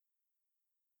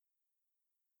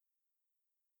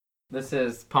This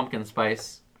is Pumpkin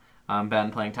Spice. I'm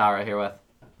Ben playing Tara here with.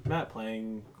 Matt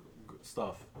playing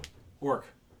stuff. Orc.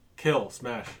 Kill.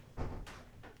 Smash.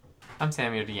 I'm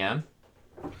Sam, your DM.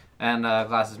 And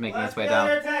Glass is making its way down.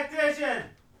 Let's get our tactician!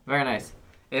 Very nice.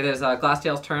 It is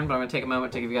Glasstail's turn, but I'm going to take a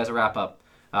moment to give you guys a wrap-up.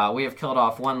 We have killed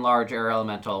off one large air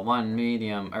elemental, one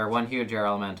huge air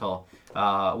elemental.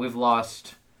 We've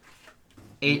lost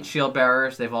 8 shield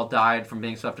bearers. They've all died from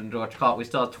being swept into what you call it. We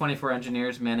still have 24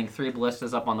 engineers manning 3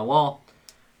 ballistas up on the wall.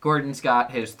 Gordon's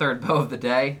got his 3rd bow of the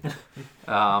day.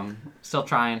 Still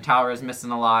trying. Tower is missing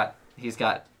a lot. He's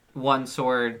got 1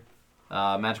 sword,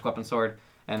 magic weapon sword,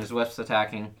 and his whip's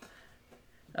attacking.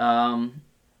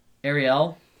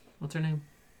 Ariel, what's her name?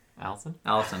 Allison?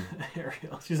 Allison.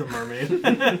 Ariel. She's a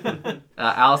mermaid.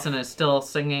 Allison is still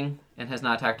singing and has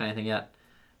not attacked anything yet.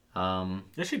 Yeah,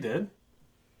 she did.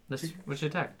 What did she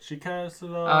attack? She casted...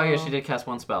 Oh, yeah, she did cast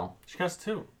 1 spell. She cast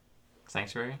 2.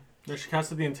 Sanctuary? No, she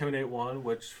casted the Intimidate 1,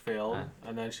 which failed.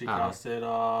 And then she casted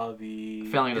the...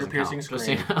 Failing doesn't Ear-piercing count. Scream.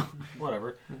 Just so you know.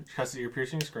 Whatever. She casted the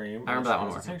Ear-piercing Scream. I remember that one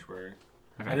working. working. Sanctuary.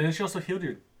 Okay. And then she also healed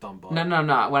your dumb butt.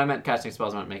 No. When I meant casting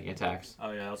spells, I meant making attacks.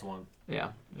 Oh, yeah, that was 1. Yeah.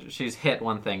 She's hit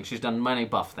 1 thing. She's done many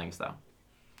buff things, though.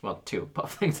 Well, 2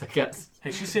 buff things, I guess.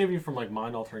 Hey, she saved you from,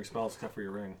 mind-altering spells except for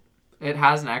your ring. It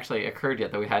hasn't actually occurred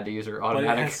yet that we had to use her automatic.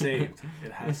 But it has saved.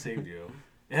 It has saved you.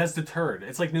 It has deterred.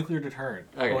 It's like nuclear deterrent.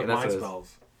 Okay, like that's mind what it is.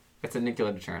 spells. It's a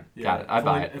nuclear deterrent. Yeah, Got it. I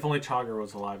buy it. If only Chagar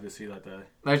was alive to see that day.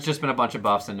 There's just been a bunch of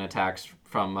buffs and attacks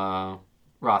from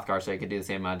Rothgar, so he could do the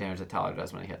same amount of damage that Talar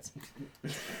does when he hits.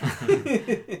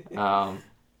 All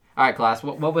right, Glass.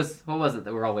 What was it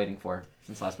that we're all waiting for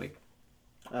since last week?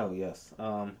 Oh, yes.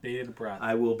 Bated breath.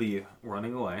 I will be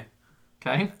running away.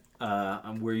 Okay.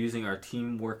 We're using our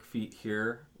teamwork feat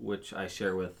here, which I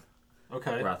share with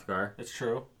Okay. Rothgar. It's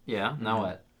true. Yeah. Now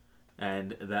what?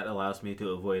 And that allows me to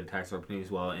avoid attacks of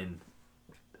opportunities while in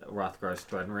Rothgar's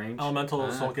threatened range.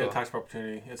 Elementals don't get cool. attacks of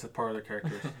opportunity. It's a part of their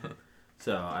characters.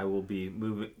 So I will be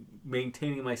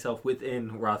maintaining myself within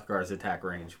Rothgar's attack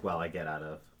range while I get out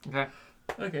of.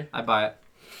 Okay. I buy it.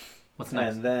 What's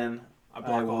next? And then block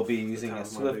I will off be the using top a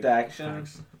of my swift big action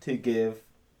attacks. to give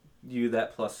you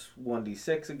that plus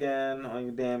 1d6 again on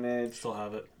your damage. Still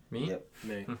have it. Me? Yep.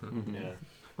 Me. Yeah.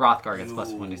 Rothgar gets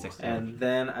plus 1d6 damage. And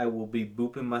then I will be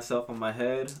booping myself on my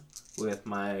head with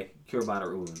my Cure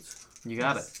Moderate Wounds You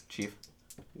got it, Chief.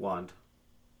 wand.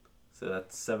 So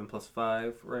that's 7 plus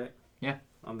 5, right? Yeah.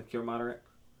 On the Cure Moderate.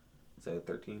 So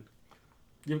 13.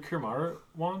 You have a Cure Moderate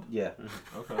wand? Yeah.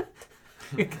 Okay.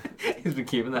 He's been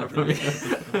keeping that from me.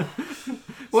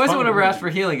 Always whenever I ask for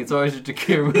healing, it's always just a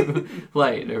cure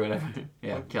light or whatever.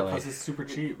 Yeah, kill Because it. it's super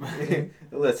cheap.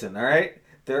 Listen, all right?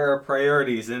 There are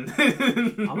priorities in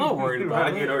I'm not worried about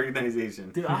running it. an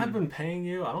organization. Dude, I have been paying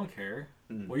you. I don't care.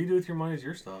 What you do with your money is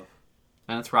your stuff.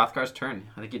 And it's Rothgar's turn.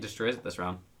 I think he destroys it this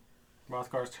round.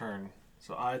 Rothgar's turn.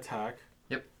 So I attack.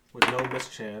 Yep. With no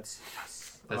mischance.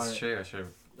 Yes. That's true. I should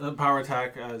have Power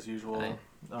attack as usual. Okay.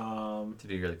 to to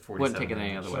do your 47. Wouldn't take it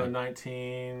any other So way.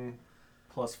 19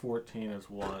 plus 14 is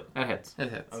what? That hits. It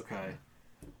hits. Okay.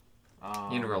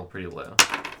 You can roll pretty low.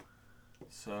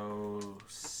 So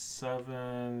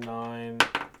 7, 9.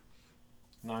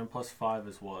 9 plus 5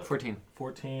 is what? 14.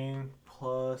 14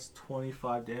 plus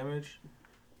 25 damage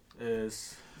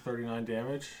is 39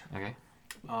 damage. Okay.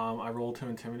 I rolled to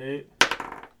intimidate.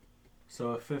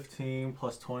 So a 15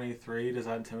 plus 23, does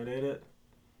that intimidate it?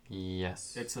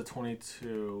 Yes. It's a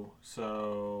 22,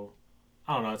 so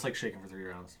I don't know. It's like shaking for 3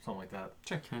 rounds, something like that.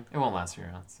 Sure. It won't last 3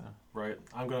 rounds, so. Right.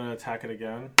 I'm going to attack it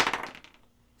again.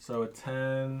 So a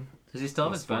 10 Does he still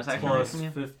have his bonus action? plus, from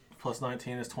you? plus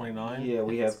 19 is 29. Yeah,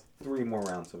 we have 3 more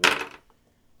rounds of it.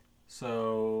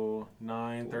 So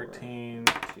 9, 4, 13.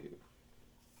 2.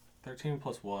 13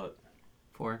 plus what?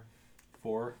 4.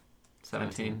 4?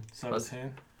 17. Plus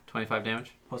 17 25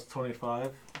 damage. plus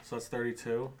 25. So that's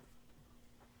 32.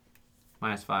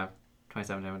 Minus 5.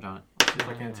 27 damage on it. See if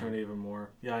I can intimidate even more.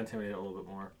 Yeah, I intimidate it a little bit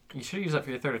more. You should use that for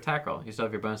your 3rd attack roll. You still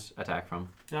have your bonus attack from.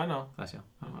 Yeah, I know. That's you.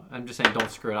 I'm just saying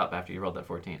don't screw it up after you rolled that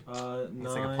 14. 9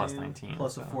 It's like a plus 19,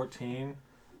 plus a so. 14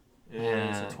 is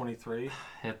Yeah. a 23.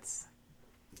 Hits.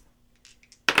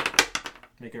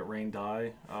 Make it rain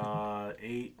die.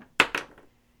 8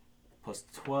 plus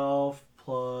 12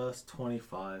 plus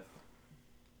 25.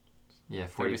 Yeah,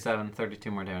 40. 37,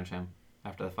 32 more damage to him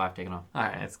after the 5 taken off.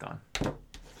 Alright, it's gone.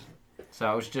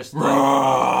 So it was just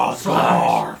like,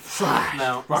 Slash!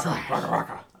 Now,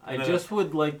 Raka. I just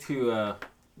would like to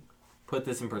put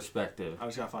this in perspective. I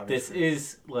just got 5 This HP.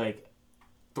 is like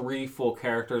 3 full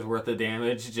characters worth of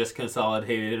damage just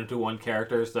consolidated into one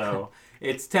character, so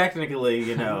It's technically,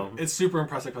 you know, It's super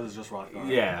impressive because it's just Rothgar.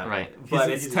 yeah, Right. But He's-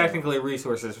 it's he's- technically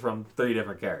resources from 3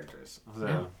 different characters.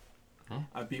 So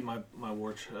I beat my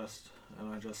war chest,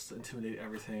 and I just intimidate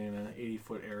everything in an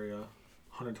 80-foot area,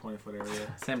 120-foot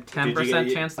area. Same Did you 10%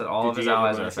 get- chance that all of did his you get your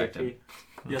allies are bonus affected.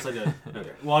 XP? Yes, I did.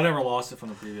 Okay. Well, I never lost it from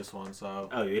the previous one, so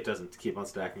Oh, it doesn't keep on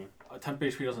stacking. temp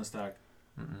HP doesn't stack.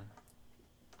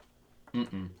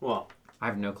 Mm-mm. Well, I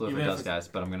have no clue if Even it if does, it's- guys,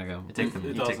 but I'm gonna go. You take the,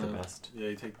 It you take the doesn't. best. Yeah,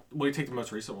 you take the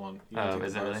most recent one. You Oh, take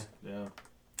is the it really? best. Yeah.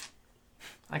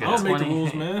 I I got don't make the 20.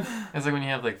 rules, man. It's like when you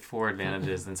have like 4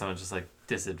 advantages and someone's just like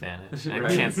disadvantage. And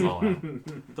Right. it cancels all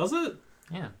out. Does it?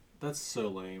 Yeah. That's so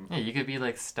lame. Yeah, you could be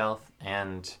like stealth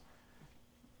and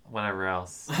whatever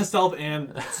else. Stealth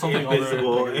and something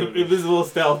invisible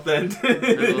stealth then.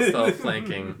 Invisible stealth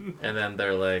flanking, and then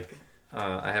they're like,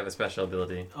 I have a special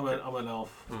ability. I'm an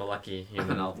elf. I'm a lucky I'm an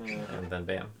human. elf. Yeah. And then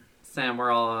bam. Sam,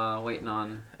 we're all waiting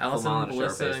on Allison, Flamala to show her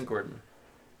Melissa, face. and Gordon.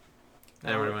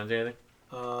 Anyone want to do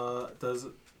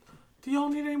anything? Do y'all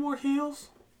need any more heals?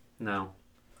 No.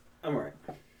 I'm alright.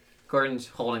 Gordon's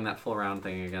holding that full round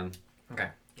thing again. Okay.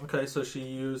 Okay, so she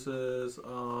uses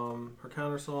her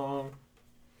counter song.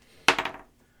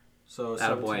 So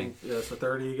Attaboy. 17, yeah, so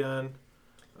 30 again.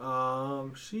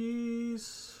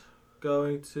 She's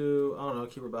going to, I don't know,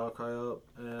 keep her battle cry up,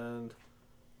 and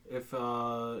if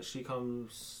she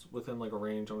comes within like a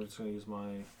range, I'm just gonna use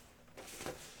my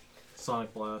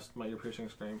Sonic Blast, my ear-piercing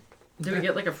scream. Did we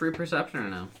get like a free perception or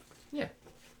no?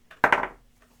 4.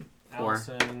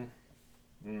 Allison,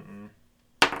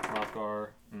 Rothgar,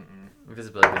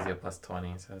 Invisibility gives you a plus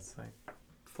 20, so it's like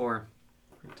 4.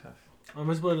 pretty tough.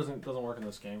 Invisibility doesn't work in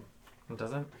this game. It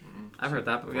doesn't? I've heard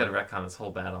that We gotta retcon this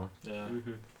whole battle. Yeah.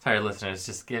 Sorry, listeners,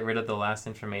 just get rid of the last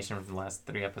information from the last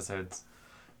 3 episodes,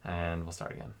 and we'll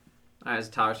start again. Alright, is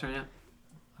it Tyler's turn yet?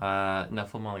 No,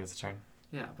 Full Molly gets a turn.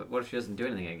 Yeah, but what if she doesn't do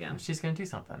anything again? She's gonna do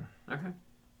something. Okay.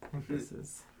 I think this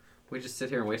is... We just sit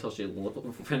here and wait till she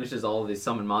finishes all of these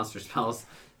summon monster spells.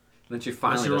 Then she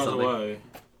finally She does runs something. away.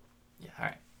 Yeah,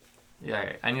 alright. Yeah,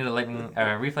 alright. I need a lightning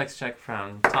reflex check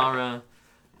from Tara,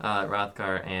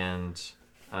 Rothgar, and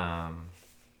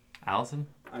Allison.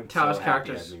 I'm Talos so happy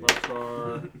characters. I knew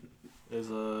Rothgar is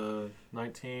a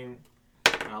 19.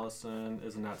 Allison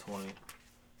is a nat 20.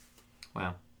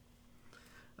 Wow.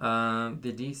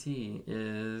 The DC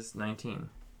is 19.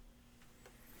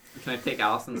 Can I take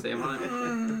Allison's save on it?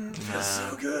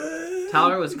 No. good.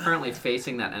 Tyler was currently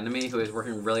facing that enemy who is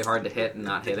working really hard to hit and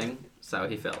not hitting, so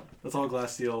he failed. That's all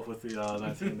glass steel with the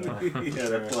 19. Though. yeah,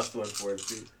 that plus 1 for it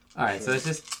too. Alright, so it's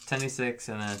just 10d6,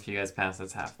 and then if you guys pass,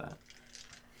 it's half that.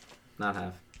 Not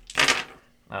half.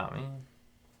 Oh, man.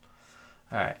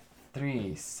 Alright.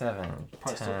 3, 7,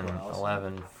 Probably still 10, put Allison.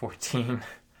 11, 14,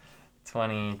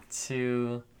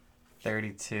 22,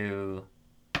 32,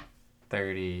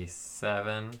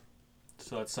 37,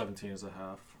 So that's 17 is a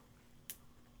half.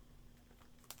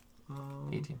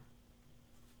 18,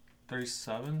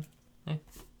 37? Yeah.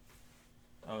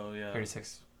 Oh, yeah.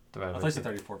 36 I divided thought by you said 2.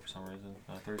 34 for some reason.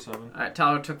 37? Alright,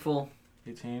 Tyler took full.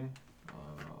 18?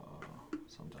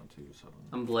 So I'm down to 7.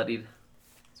 I'm bloodied.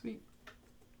 Sweet.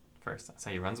 First, so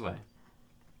he runs away.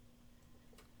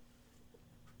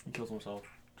 He kills himself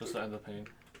just to end the pain.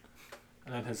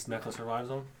 And then his necklace revives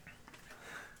him.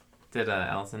 Did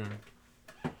Allison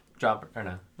drop or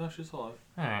no? No, she's alive.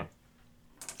 Alright.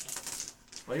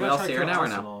 Why We gotta all try to see her kill now or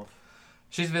Allison no? off?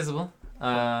 She's visible.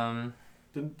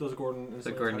 Does Gordon So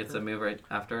instantly Gordon attack gets her? a move right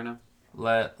after her now.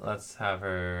 Let's have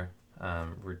her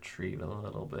retreat a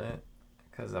little bit,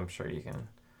 because I'm sure you can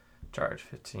charge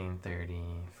 15, 30,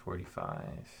 45,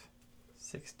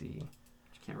 60,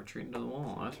 She can't retreat into the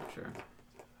wall, that's for sure.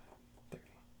 30.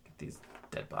 Get these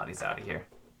dead bodies out of here.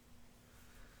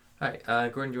 Alright,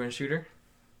 Gordon, do you want to shoot her?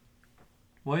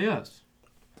 Well, yes.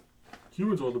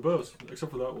 Humans are the best,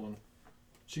 except for that one.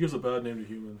 She gives a bad name to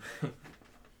human.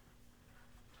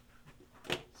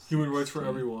 Human rights for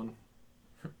everyone,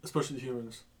 especially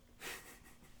humans.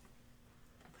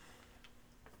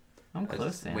 I'm I was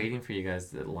close, just Sam. waiting for you guys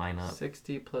to line up.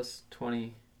 60 plus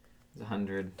 20 is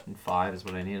 105 is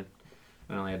what I needed.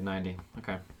 I only had 90.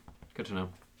 Okay. Good to know.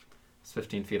 It's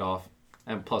 15 feet off.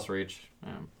 And plus reach.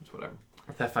 It's whatever.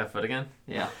 That 5 foot again?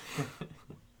 Yeah.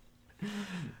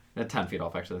 10 feet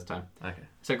off actually this time. Okay.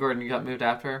 So Gordon, you got moved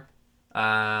after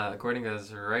her? Gordon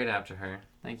goes right after her.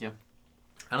 Thank you.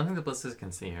 I don't think the blisters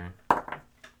can see her.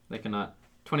 They cannot.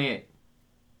 28.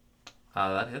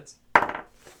 That hits.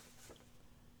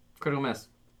 Critical miss.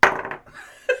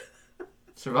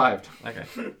 Survived. Okay.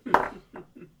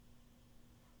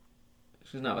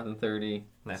 She's not within 30.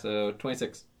 No. So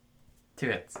 26. 2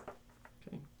 hits.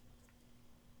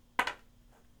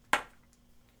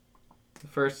 The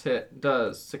first hit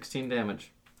does 16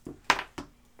 damage.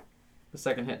 The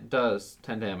second hit does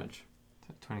 10 damage.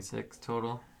 26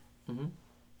 total. Mm-hmm.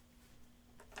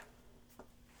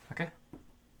 Okay.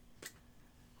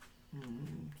 5,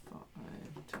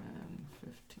 10,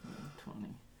 15, 20,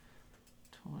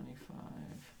 25,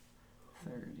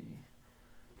 30,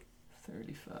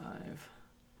 35,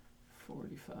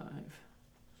 45,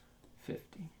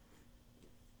 50.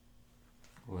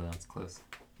 Well, that's close.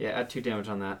 Yeah, add 2 damage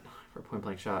on that for a point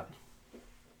blank shot.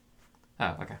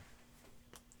 Oh, okay.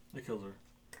 It kills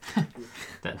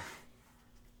her.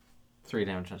 3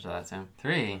 damage onto that, Sam.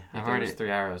 3. I've already 3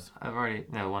 arrows.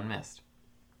 No, 1 missed.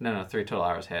 No, 3 total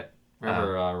arrows hit.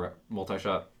 Remember,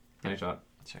 multi-shot, many shot.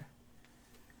 Sure.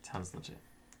 Sounds legit.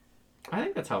 I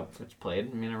think that's how it's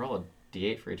played. I mean, I roll a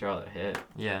d8 for each arrow that hit.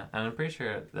 Yeah, and I'm pretty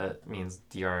sure that means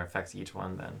DR affects each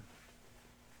one then.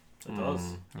 It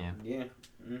does. Yeah. Yeah.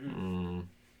 Mm-hmm.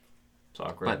 It's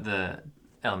awkward. But the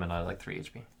element are like 3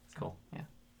 HP. Cool. Yeah.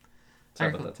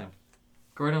 Sorry Alright, about that, Sam.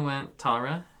 Gordon went.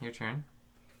 Tara, your turn.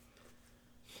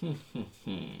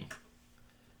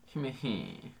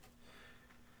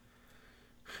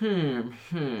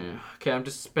 Okay, I'm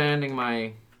just expanding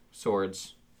my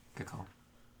swords. Good call.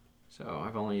 So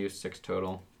I've only used 6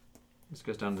 total. This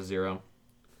goes down to 0.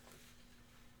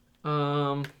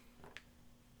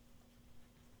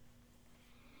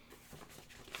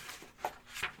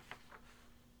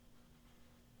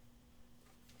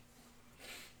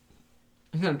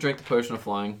 I'm gonna drink the potion of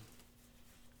flying.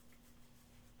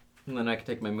 And then I can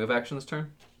take my move action this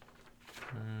turn.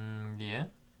 Yeah.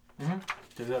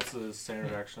 Because that's the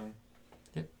standard action.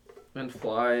 And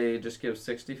fly just gives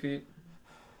 60 feet.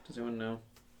 Does anyone know?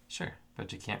 Sure,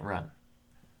 but you can't run.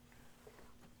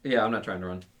 Yeah, I'm not trying to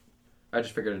run. I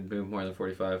just figured it'd move more than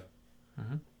 45.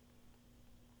 Mm-hmm.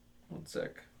 1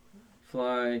 sec.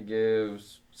 Fly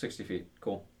gives 60 feet.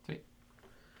 Cool. Sweet.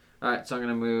 Alright, so I'm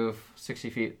going to move 60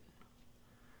 feet.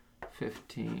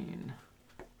 15,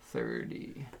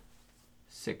 30,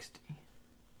 60.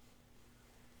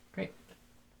 Great.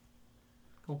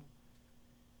 Cool.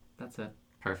 That's it.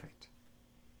 Perfect.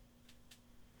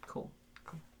 Cool.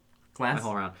 My Glass.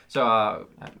 whole round. So,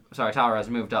 sorry, Tower has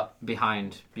moved up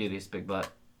behind Beauty's big butt.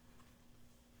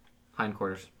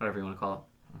 Hindquarters, whatever you want to call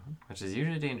Which is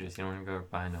usually dangerous. You don't want to go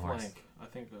behind the horse. Flank. I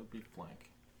think it would be flank.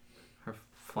 it. Her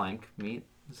flank meat.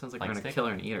 It sounds like Flank we're going to stick? kill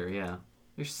her and eat her, yeah.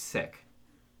 You're sick.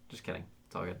 Just kidding.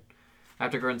 It's all good.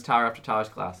 After Gordon's Tower, after Tower's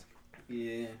class.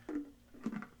 Yeah.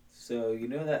 So, you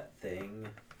know that thing?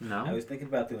 I No? was thinking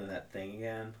about doing that thing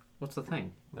again. What's the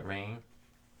thing? The ring.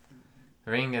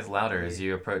 The ring gets louder as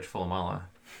you approach full mala.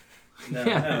 No,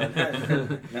 Yeah.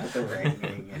 not the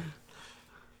ring.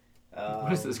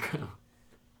 What is this girl?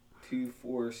 2,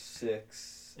 4,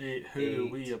 6. 8. Who do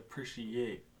 8. we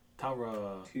appreciate?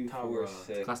 Tara. 2, 4,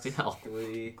 6. Class DL.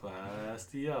 3. Class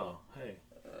DL. Hey.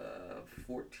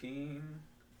 14.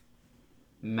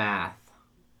 Math.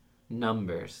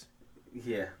 Numbers.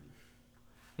 Yeah.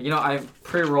 You know, I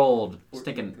pre-rolled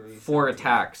sticking 43, 4 17.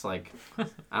 attacks, like,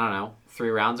 I don't know, 3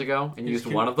 rounds ago, and You used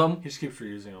just one of them. He just keeps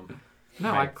reusing them. No,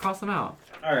 I Right. crossed them out.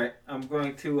 Alright, I'm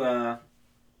going to,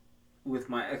 with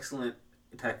my excellent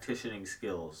tacticianing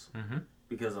skills, Mm-hmm.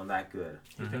 because I'm that good,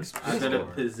 He Mhm. thinks I'm going to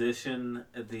forward. position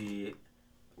the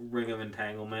ring of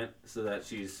entanglement so that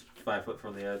she's 5 foot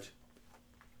from the edge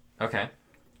Okay.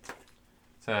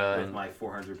 So with my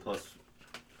 400 plus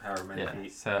however many yeah.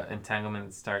 feet. So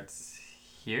entanglement starts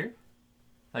here,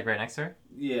 like right next to her,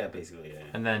 Yeah, basically, yeah.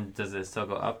 and then does it still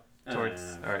go up towards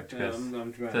or it goes?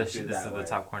 I'm trying So to this do is that the way.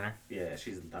 top corner. Yeah,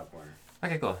 she's in the top corner.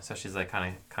 Okay, cool. So she's like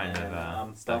kind And of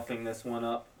I'm stuck. buffing this one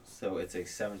up, so it's a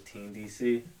 17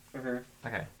 DC for her.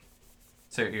 Okay.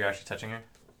 So you're actually touching her.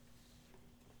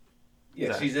 Yeah,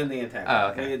 Is that- she's in the entanglement. Oh,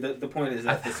 okay. The point is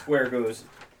that the square goes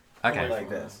Okay. like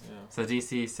this. Yeah. So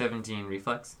DC 17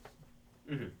 reflex.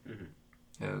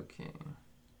 Okay.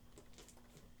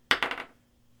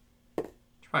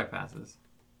 She probably passes.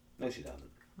 No, she doesn't.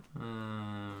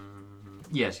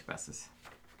 Yeah, she passes.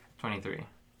 23.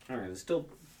 Alright, it's still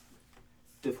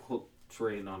difficult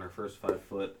terrain on her first 5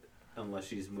 foot, unless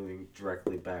she's moving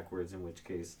directly backwards, in which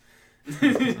case.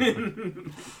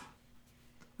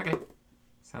 Okay.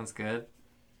 Sounds good.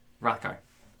 Rothgar.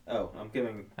 Oh, I'm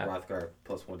giving Oh. Rothgar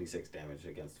plus 1d6 damage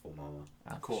against full mama.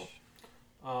 Ouch. Cool.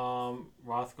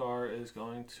 Rothgar is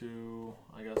going to,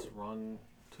 I guess, run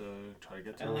to try to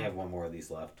get to I only her. have one more of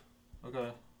these left.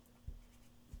 Okay.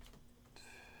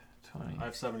 20. I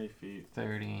have 70 feet.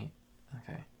 30.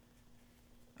 Okay.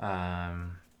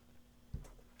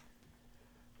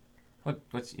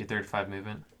 What's your 35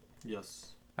 movement?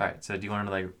 Yes. Alright, so do you want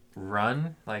to like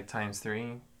run like times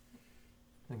 3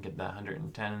 and get that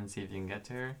 110 and see if you can get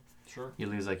to her? Sure. You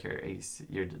lose like your AC,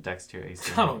 your dex to your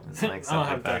AC. I don't, It's, like, I don't stuff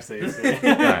have like dex that. AC.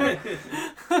 Alright.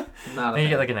 Not a Then you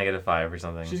get thing. like a -5 or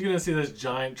something. She's gonna see this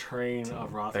giant train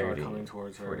of Rothgar 30, coming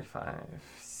towards her. 45,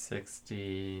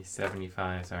 60,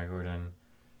 75. Sorry, Gordon.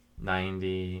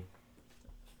 90.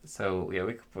 So yeah,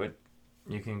 we could put.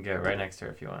 You can get right next to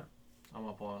her if you want. I'm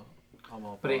up on.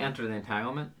 But he entered the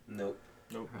entanglement. Nope.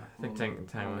 Nope. I think I'm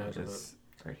entanglement edge of is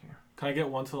right here. Can I get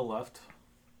one to the left?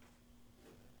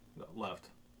 No, left.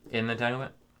 In the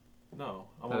entanglement? No,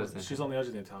 That is the she's on the edge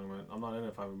of the entanglement. I'm not in it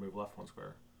if I would move left 1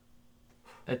 square.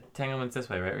 Entanglement's this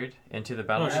way, right, Reed? Into the No,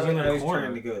 battle. she's I in the was corner.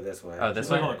 trying to go this way. Oh, this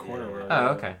She's way? like on the corner where. Oh,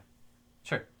 okay.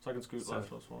 Sure. So I can scoot So-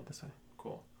 left this one. This way.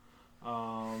 Cool.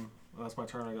 That's my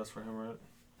turn, I guess, for him, right?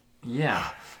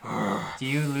 Yeah. Do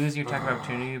you lose your attack of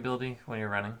opportunity ability when you're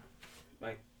running?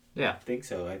 Yeah. I think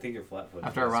so. I think you're flat-footed.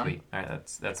 After a run. Sweet. All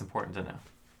right, that's important to know.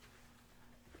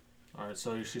 All right,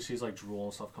 so she sees like drool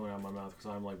and stuff coming out of my mouth because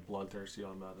I'm like bloodthirsty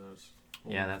on that nose.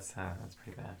 Yeah, that's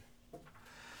pretty bad.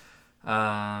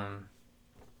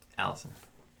 Allison.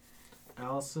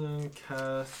 Allison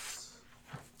casts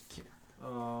Cure.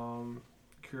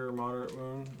 cure moderate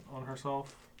wound on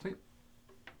herself. Sweet.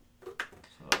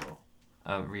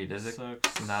 So Reed, is it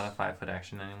 6. not a 5-foot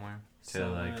action anymore to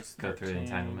 7 like is go through the 13.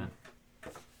 entanglement?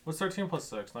 What's 13 plus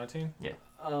 6? 19?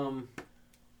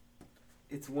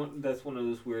 It's that's one of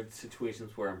those weird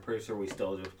situations where I'm pretty sure we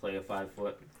still just play a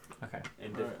 5-foot Okay.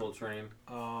 in Right. difficult terrain.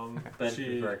 Ben can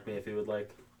She correct me if he would like.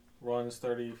 runs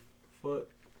 30 foot,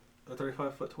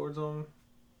 35 foot towards him,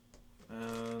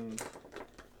 and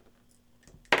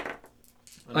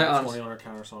I honest- 20 on her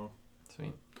counter song.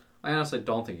 Sweet. I honestly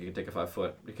don't think you can take a 5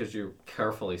 foot because you're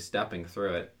carefully stepping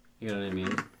through it. You know what I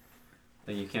mean?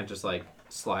 Like you can't just like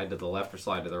slide to the left or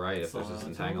slide to the right if there's this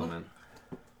Slide to the entanglement.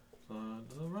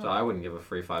 To the right. So I wouldn't give a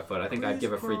free 5 foot. I think I'd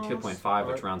give a free 2.5, which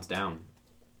Alright. rounds down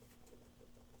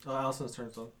Allison's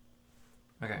turn, son.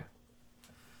 Okay.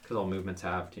 because all movements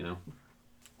halved. You know,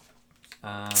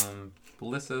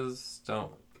 Bliss's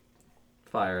don't.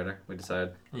 fire at her. We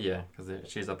decided. Yeah, because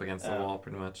she's up against the Oh. wall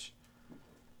pretty much.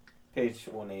 Page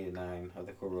 189 of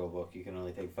the core rulebook. You can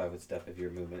only take a 5-foot step if your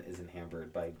movement isn't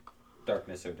hampered by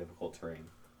darkness or difficult terrain.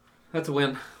 That's a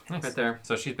win Nice. right there.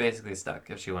 So she's basically stuck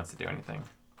if she wants to do anything.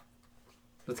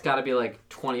 It's got to be like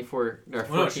 24 or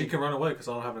 14. Well, no, she can run away because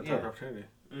I don't have an attack Yeah. opportunity.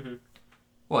 Mm-hmm.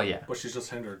 Well, yeah. But she's just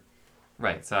hindered.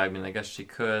 Right. So I mean, I guess she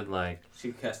could like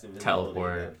She cast invisibility.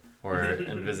 teleport or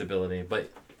invisibility, but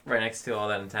right next to all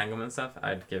that entanglement stuff,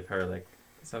 I'd give her like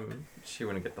some. She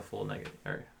wouldn't get the full negative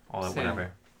or all that Same.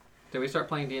 whatever. Did we start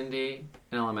playing D&D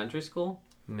in elementary school?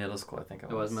 Middle school, I think it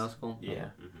It was middle school. Yeah.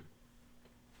 Mm-hmm.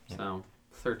 Yeah. So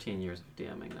 13 years of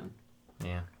DMing then.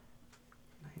 Yeah.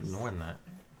 More than that.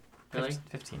 Really?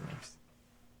 15 years.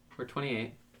 We're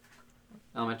 28.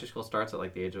 Elementary school starts at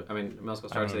like the age of. I mean, middle school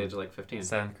starts at the age of like 15.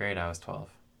 7th grade, I was 12.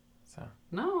 So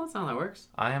No, that's not how that works.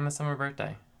 I am a summer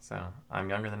birthday, so I'm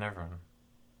younger than everyone.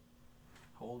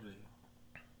 How old are you?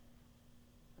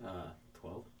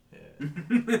 12. Yeah.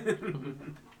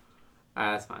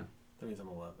 That's fine. That means I'm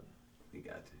 11. We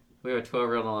got to. We have a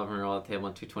 12-year-old and 11-year-old at the table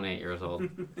and two 28-years old.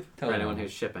 For anyone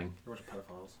who's shipping. You're a bunch of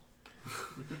pedophiles.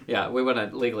 Yeah, we want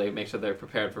to legally make sure they're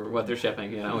prepared for what they're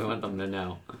shipping. You know, we want them to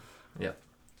know.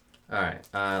 All right,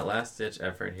 last ditch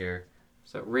effort here.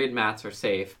 So Reed mats are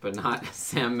safe, but not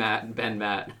Sam Matt and Ben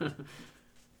Matt.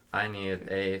 I need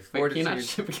a Wait, can you not fortitude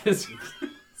ship because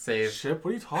save Ship?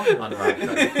 What are you talking on about?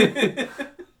 rock.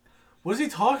 What is he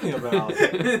talking about?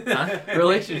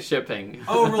 relationshipping.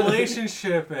 Oh,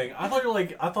 relationshiping. I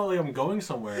thought I'm going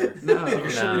somewhere. No, You're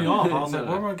shipping me No. off. I was No, like,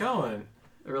 no. where am I going?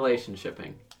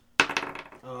 Relationshipping.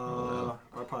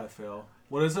 I'd probably fail.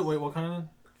 What is it? Wait, what kind of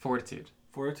Fortitude.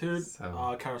 fortitude?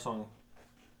 So- Counter song.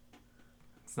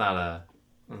 It's not a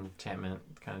enchantment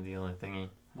kind of deal or thingy.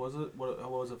 Was it? What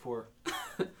was it for?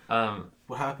 Um,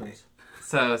 What happens?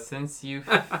 so since you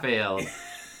failed,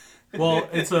 Well,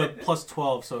 it's a plus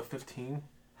 12, so 15.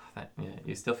 yeah,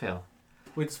 you still fail.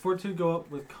 Wait, does fortitude go up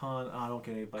with con? I don't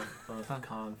get any bonus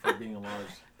con for being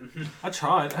enlarged. I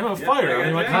tried. I'm on Yeah, fire. I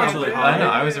mean, my con's really high. I know.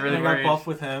 I was really I got worried. buff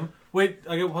with him. Wait, do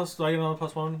I get another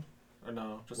plus 1? Or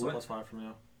no? Just a What? plus 5 from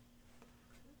you.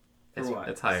 It's, what?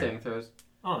 it's higher. Saving throws.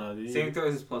 I don't know. Do you? Saving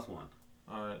throws is +1.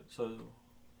 Alright, so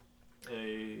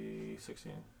a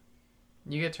 16.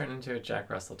 You get turned into a Jack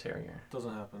Russell Terrier.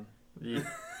 Doesn't happen. You,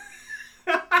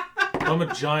 I'm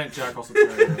a giant Jack Russell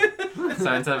Terrier.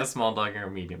 so instead of a small dog, you're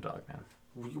a medium dog now.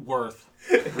 Worth.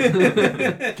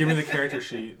 Give me the character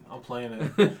sheet. I'm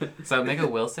playing it. So make a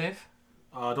will save.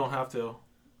 Don't have to.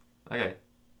 Okay.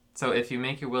 So if you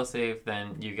make your will save,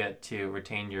 then you get to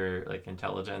retain your like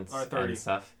intelligence Alright, 30. and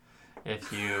stuff.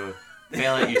 If you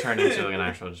fail it, you turn into like an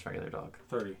actual just regular dog.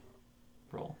 30.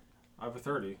 roll? I have a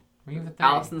 30. Were you at 30?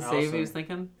 Allison save Allison. he was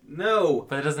thinking? No.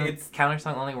 But it doesn't. It's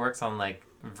Countersong only works on like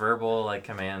verbal like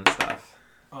command stuff.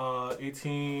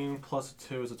 18 plus a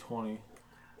 2 is a 20.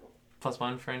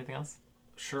 +1 for anything else?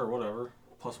 Sure, whatever.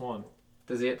 Plus 1.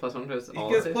 Does he get +1 to his he all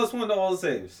gets saves? +1 to all the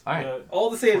saves. All right. Yeah, All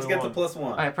the saves get the 21. +1.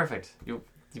 All right. Perfect. You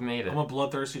made it. I'm a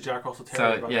bloodthirsty Jack Russell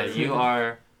Terrier. So yeah, you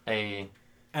are a.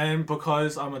 And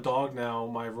because I'm a dog now,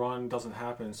 my run doesn't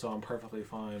happen, so I'm perfectly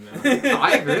fine. Oh,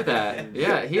 I agree with that.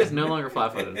 Yeah, he is no longer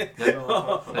flat-footed.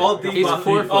 all He's debuffs,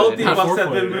 four-footed, all not debuffs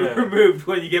have been four-footed, yeah. removed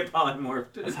when you get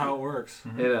polymorphed. That's how it works.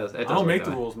 It does. It does I don't work make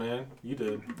that the way. rules, man. You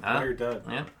did. Ah, Now you're dead.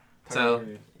 yeah. Terrier So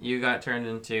me. you got turned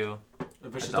into. A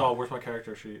vicious a dog. dog. Where's my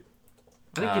character sheet?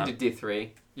 I think you do D3.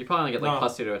 You probably only get like No.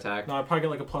 +2 to attack. No, I probably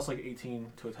get like a plus like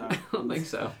 18 to attack. I don't think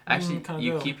so. Actually, kinda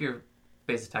you do. keep your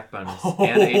base attack bonus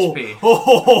and HP.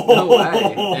 No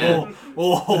way.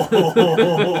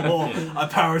 Yeah. A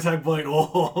power attack bite.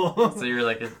 Oh. So you're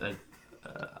like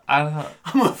I don't know.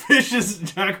 I'm a vicious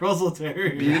Jack Russell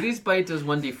Terrier. Beauty's bite does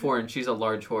 1d4 and she's a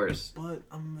large horse. But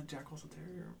I'm a Jack Russell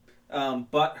Terrier.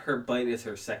 But her bite is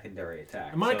her secondary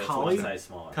attack. Am I so it's collie? one size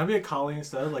smaller. Can I be a collie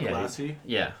instead, like Yeah, Lassie?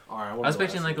 Yeah. Alright, I was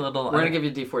picturing like a little. We're gonna give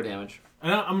you D4 damage.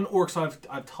 And I'm an orc, so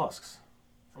I have tusks.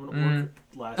 I'm an orc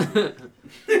Lassie.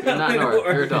 You're not an orc,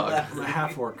 you're a dog. I'm a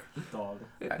half orc dog.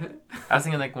 I was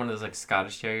thinking like one of those like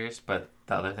Scottish Terriers, but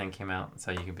the other thing came out,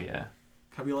 so you could be a.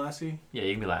 Can I be Lassie? Yeah,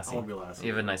 you can be I Lassie. want to be Lassie.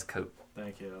 You have a nice coat.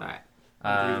 Thank you. Alright.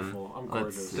 I'm beautiful. I'm let's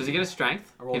gorgeous. see. Does he get a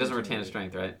strength? I rolled He doesn't a retain his 20.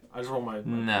 strength, right? I just roll my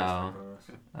No.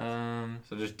 bonus.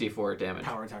 So just D4 damage.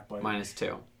 Power attack bite.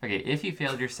 -2. Okay, if you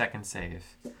failed your second save,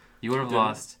 you would have Didn't.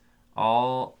 lost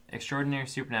all extraordinary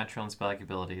supernatural and spell-like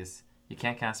abilities. You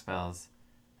can't cast spells.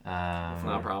 Not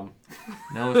a problem.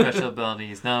 No special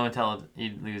abilities. No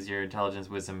you'd lose your intelligence,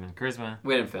 wisdom, and charisma.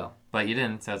 We didn't fail. But you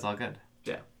didn't, so it's all good.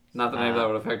 Not that any of that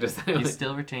would affect us. You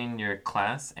still retain your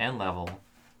class and level,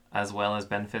 as well as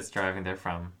benefits deriving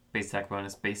therefrom. Base attack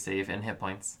bonus, base save, and hit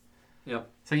points. Yep.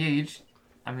 So yeah,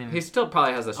 I mean... He still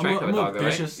probably has the strength of a dog, though,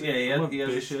 right? vicious, Yeah, he I'm a has the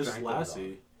vicious strength of a dog.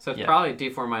 Lassie. So it's Yeah. probably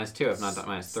D4 -2, if not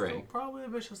 -3. Still probably a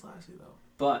vicious Lassie, though.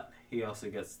 But he also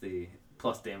gets the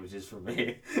plus damages from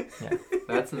me.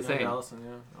 That's Yeah, insane. Allison,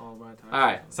 yeah. All my attacks.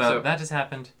 Alright, So that just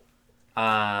happened.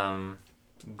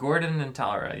 Gordon and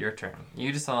Tara, your turn.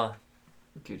 You just saw...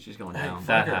 Dude, she's going Hey, down.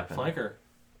 That flanker, happened.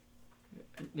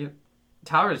 Flanker.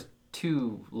 Tower's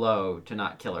too low to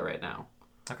not kill her right now.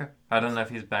 Okay. I don't know if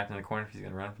he's back in the corner, if he's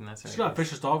going to run from this. Or She's got a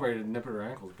vicious dog ready to nip at her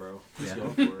ankles, bro. He's Yeah.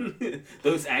 going for it.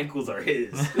 Those ankles are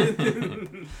his.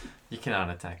 You cannot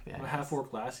attack the I'm a axe. half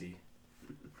orc Lassie.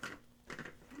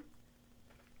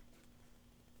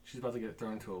 She's about to get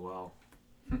thrown into a well.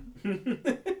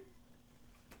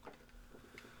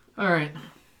 Alright.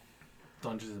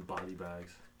 Dungeons and body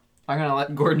bags. I'm gonna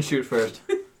let Gordon shoot first.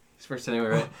 He's first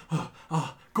anyway, right?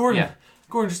 Gordon! Yeah.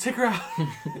 Gordon, just take her out!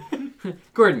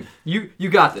 Gordon, you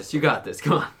got this. You got this.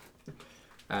 Come on.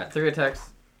 Alright, 3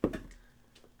 attacks.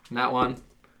 Not one.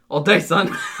 All day,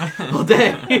 son. All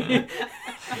day.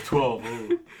 12.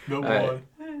 Ooh. No Alright.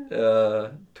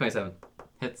 boy. 27.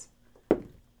 Hits.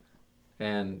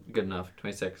 And good enough.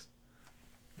 26.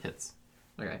 Hits.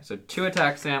 Okay, so 2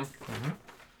 attacks, Sam. Mhm.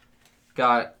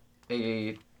 Got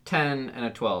a 10 and a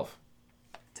 12.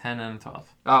 10 and 12.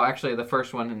 Oh, actually, the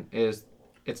first one is...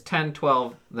 It's 10,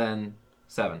 12, then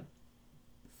 7.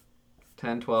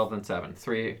 10, 12, then 7.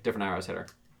 3 different arrows hit her.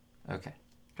 Okay.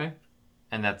 Okay.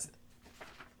 And that's...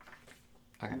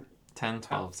 Okay. 10,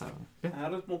 12, 7. How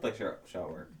does multi-shot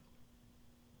work?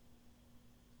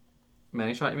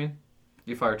 Many shot, you mean?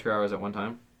 You fire 2 arrows at one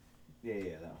time? Yeah,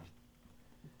 that one.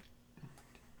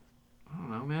 I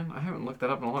don't know, man. I haven't looked that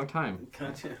up in a long time.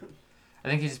 Gotcha. I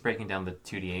think he's just breaking down the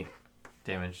 2d8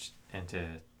 damage into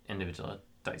individual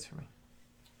dice for me.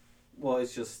 Well,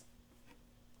 it's just...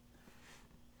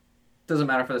 Doesn't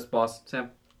matter for this boss,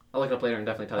 Sam. I'll look it up later and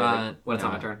definitely tell you when it's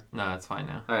on my no. turn. No, it's fine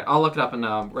now. Alright, I'll look it up and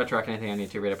retroact anything I need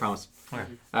to read, I promise. Okay.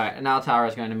 Alright, and now Tower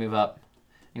is going to move up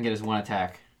and get his 1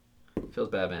 attack. Feels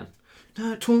bad, man.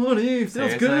 20! Feels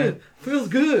Seriously? good! Feels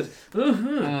good!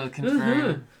 Uh-huh.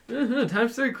 Confirm.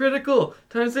 Times 3 critical!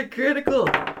 Times 6 critical!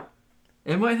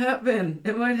 It might happen!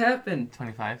 It might happen!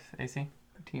 25 AC?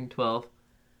 13, 12.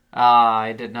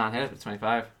 I did not hit it with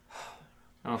 25.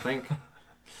 I don't think.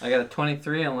 I got a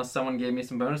 23 unless someone gave me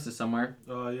some bonuses somewhere.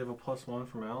 You have a +1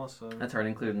 from Allison. That's already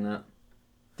included in that.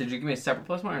 Did you give me a separate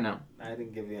 +1 or no? I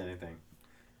didn't give you anything.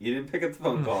 You didn't pick up the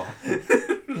phone call.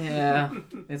 Yeah,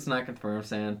 it's not confirmed,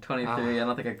 Sam. 23. I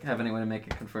don't think I have any way to make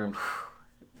it confirmed.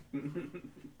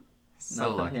 So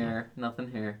Nothing lucky. here.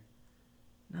 Nothing here.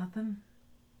 Nothing?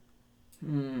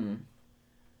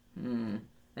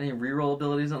 Any reroll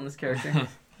abilities on this character?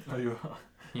 Are you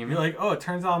human. You're like, oh, it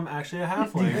turns out I'm actually a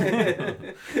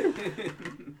halfling.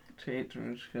 Trait,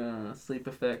 sleep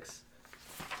effects.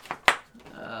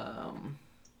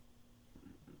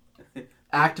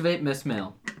 Activate Miss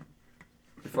Mail.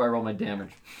 Before I roll my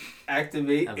damage.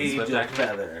 Activate As a Age swift of action?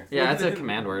 Feather. Yeah, that's a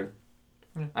command word.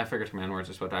 Yeah. I figured command words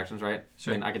are swift actions, right?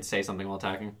 Sure. I mean, I could say something while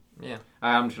attacking. Yeah.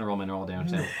 Alright, I'm just gonna roll my normal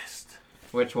damage now. Missed.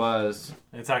 Which was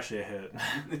It's actually a hit.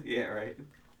 Yeah, right.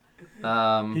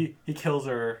 He kills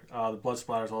her. The blood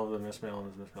splatters all over the Mistmail,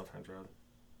 and his Mistmail turns red.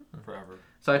 Forever.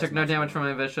 so I took no damage from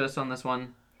my vicious on this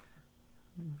one.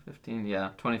 15,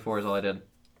 yeah. 24 is all I did.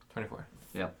 24.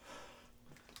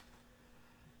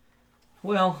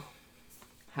 Well,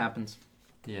 happens.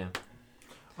 Yeah.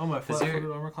 Oh, my Does flat-footed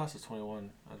your- armor class is 21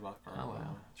 as Rothgar. Oh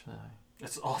wow. That's really high.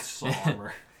 It's also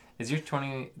armor. Is your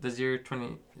 20? Does your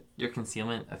 20? Your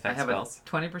concealment I affect have spells? a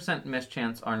 20% miss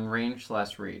chance on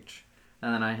range/reach.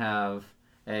 And then I have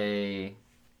a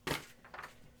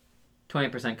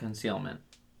 20% concealment.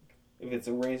 If it's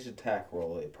a ranged attack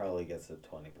roll, it probably gets a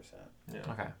 20%. Yeah.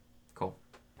 Okay. Cool.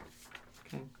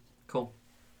 Cool.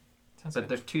 Sounds But good.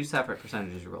 there's two separate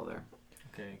percentages you roll there.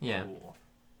 Okay. Yeah. Cool.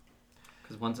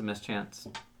 Because one's a miss chance.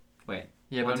 Wait,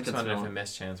 Yeah, but one's I'm just wondering if a concealment.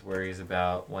 mischance worries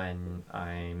about when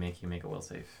I make you make a will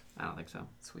save. I don't think so.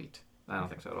 Sweet. I don't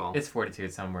think so at all. It's 42.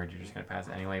 It's some word you're just gonna pass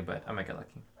it anyway, but I might get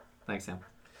lucky. Thanks, Sam.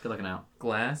 Good looking out.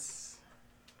 Glass.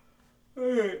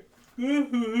 You're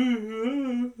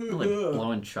like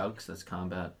blowing chugs this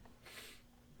combat.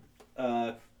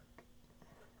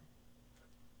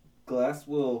 Glass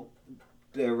will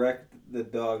direct the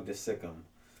dog to sick him.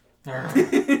 So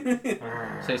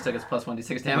you still gets plus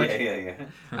 1d6 damage? Yeah.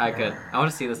 Alright, good. I want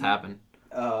to see this happen.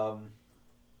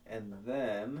 And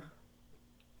then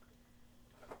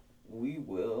we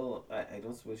will. I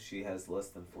don't suppose she has less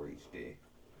than 4 HD.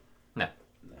 No.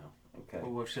 No. Okay.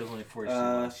 Well, she has only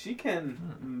 4 She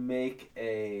can make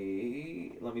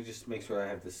a. Let me just make sure I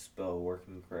have this spell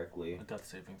working correctly. A death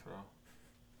saving throw.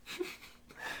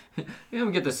 You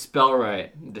don't get the spell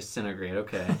right. Disintegrate,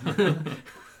 okay.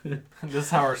 This is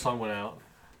how our song went out.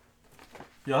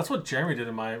 Yeah, that's what Jeremy did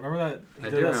in my. Remember that? He I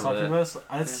did do that remember that. succubus?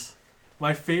 That's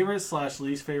my favorite /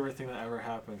 least favorite thing that ever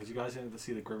happened because you guys didn't get to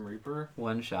see the Grim Reaper,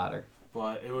 One shotter.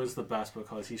 but it was the best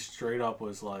because he straight up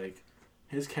was like,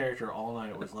 his character all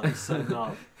night was like setting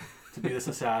up to be this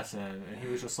assassin, and he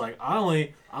was just like, I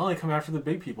only come after the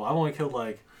big people. I've only killed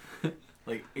like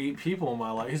 8 people in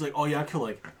my life. He's like, oh yeah, I killed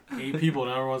like 8 people,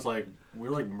 and everyone's like, we're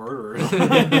like murderers.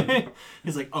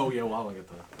 He's like, oh yeah, well I want to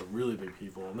get the really big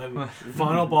people. And then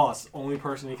final boss, only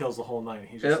person he kills the whole night.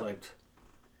 He's just Yep. like,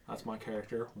 that's my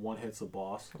character. One hits the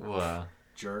boss. Whoa.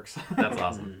 Jerks. That's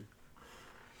awesome.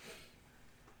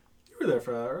 You were there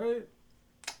for that, right?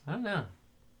 I don't know.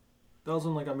 That was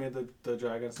when like I made the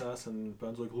dragon's nest, and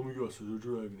Ben's like, let me guess, there's a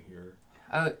dragon here.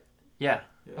 Oh, yeah.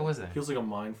 Yeah. What was it? He was like a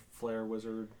mind flare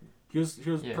wizard. He was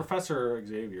Yeah. Professor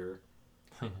Xavier.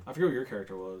 I forget what your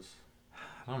character was.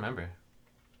 I don't remember.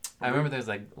 I remember there's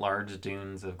like large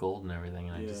dunes of gold and everything,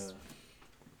 and I just.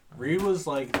 Reed was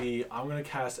like I'm gonna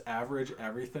cast average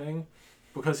everything,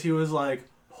 because he was like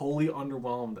wholly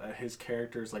underwhelmed at his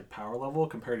character's like power level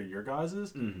compared to your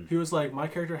guys's. Mm-hmm. He was like, my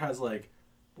character has like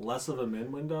less of a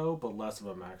min window but less of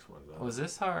a max window. Was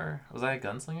that a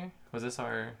gunslinger? Was this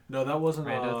our No, that wasn't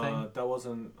Rando thing? that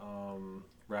wasn't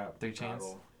rap 3 chains?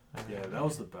 battle. Yeah, that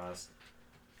was the best.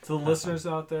 To the listeners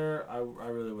out there, I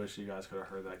really wish you guys could have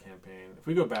heard that campaign. If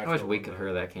we go back, I wish to we one could day-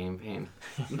 hear that campaign.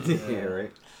 Yeah,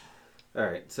 right. All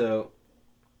right, so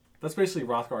That's basically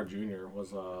Rothgar Jr.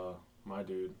 was my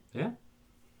dude.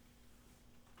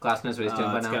 Glass knows what he's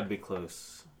doing by it's now. got to be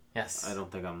close. Yes. I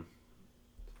don't think I'm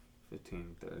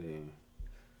 15, 30.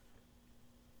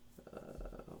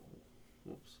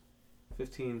 Whoops.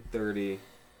 15, 30,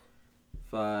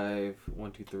 5,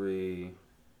 1, 2, 3,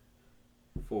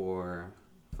 4,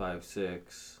 5,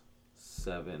 6,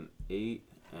 7, 8,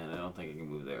 and I don't think I can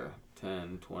move there.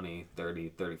 10, 20, 30,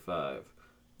 35.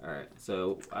 Alright,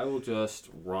 so I will just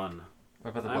run.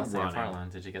 What about the I'm Blessing of running.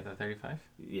 Farland? Did you get the 35?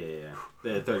 Yeah.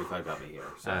 The 35 got me here,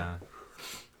 so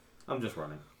I'm just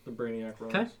running. The Brainiac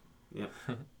runs. Okay.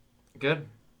 Good.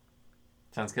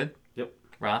 Sounds good. Yep.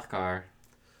 Rothgar.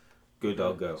 Good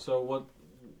dog go. So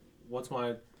what's my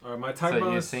attack So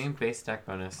bonus? your same base stack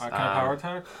bonus. Can I power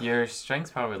attack? Your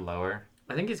strength's probably lower.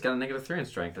 I think he's got a -3 in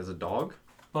strength as a dog.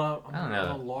 But I don't know.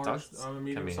 I'm a large, Dogs I'm a can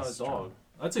be medium-sized strong. dog.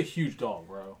 That's a huge dog,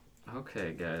 bro.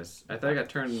 Okay, guys. I thought I got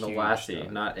turned into Huge Lassie,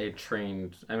 dog. not a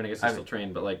trained. I mean, I guess I he's still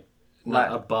trained, but like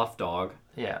not a buff dog.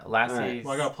 Yeah, Lassie's.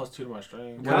 Well, I got +2 to my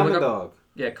strength. Well, Common look up- dog.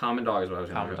 Yeah, common dog is what I was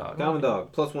going Common to do. dog. Common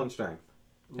dog. +1 strength.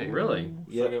 Hey, really?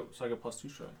 So, Yep. so I get +2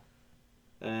 strength.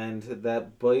 And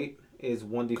that bite is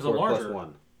 1d4 'Cause I'm plus larger.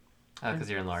 1. Because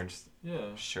you're enlarged.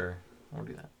 Yeah. Sure, we'll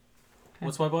do that.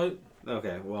 What's my bite?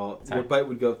 Okay, well, Sorry. your bite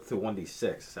would go to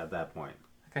 1d6 at that point.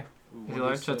 He's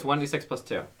large, so it's 1d6 plus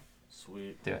 2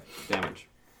 Sweet. damage.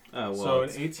 Well, So an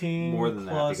it's 18 more than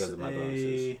that plus because of my a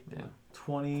bonuses. Yeah.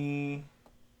 20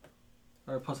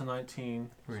 or plus a 19.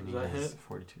 We're Does gonna that use hit?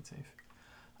 fortitude save.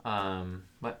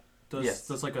 What? Does Yes.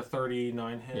 that's like a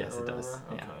 39 hit Yes, or it does.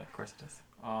 whatever? Yeah, Okay. of course it does.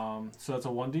 So that's a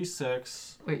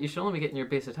 1d6. Wait, you should only be getting your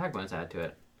base attack bonus added to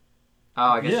it. Oh,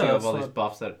 I guess Yeah, you have that's all these what-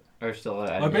 buffs that are still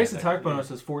at My base your attack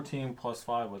bonus is 14 plus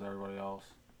 5 with everybody else.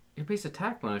 Your base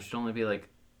attack bonus should only be like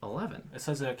 11. It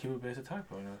says that keep a base attack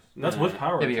bonus. That's No, with no.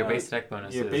 power Yeah, but your attack. base attack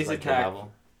bonus Your is base like attack- your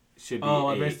level. Should be Oh,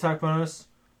 my 8. base attack bonus.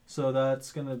 So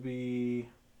that's gonna be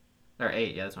Or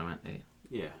 8, yeah, that's what I meant. 8.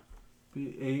 Yeah.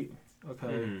 8. Okay.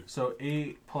 Mhm. So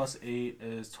 8 plus 8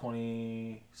 is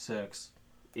 26.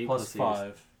 8 Plus 8 is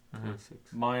 5.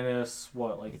 26. Minus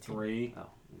what, like 18. 3? Oh.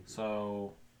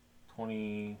 So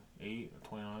 28 or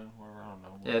 29, whatever, I don't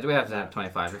know. Yeah, do we have to have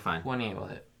 25? You're fine. 28 will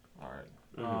hit. Alright.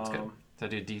 Mhm. It's good. So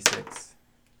do D6.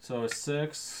 So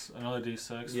 6, another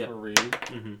d6 Yeah. for Reed.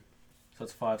 Mm-hmm. So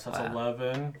that's 5. So that's Wow.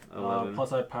 11. 11.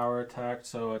 Plus I power attacked,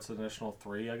 so it's an additional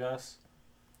 3, I guess.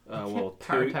 Well,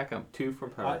 Power 2, attack him. 2 from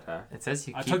power I- attack. It says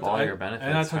you I keep took all the, your benefits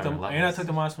and I took from the levels. and I took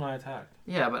the minus when I attacked.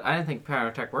 Yeah, but I didn't think power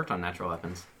attack worked on natural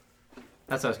weapons.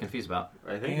 That's what I was confused about.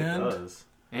 I think And- it does.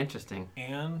 Interesting.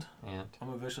 And And I'm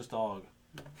a vicious dog,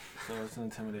 so it's an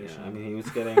intimidation. Yeah, I mean, he was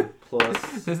getting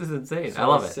plus. This is insane. So I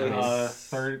love it. six. I mean,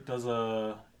 30 does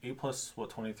a 8 plus what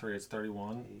 23? It's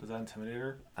 31. Does that intimidate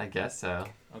her? I guess so.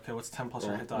 Okay, what's 10 plus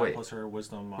her Well, hit die wait. plus her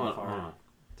wisdom Hold on, modifier? hold on.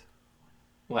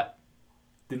 what?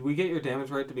 Did we get your damage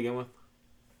right to begin with?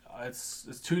 It's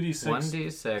 2d6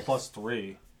 1d6 plus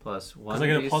 3. plus Because I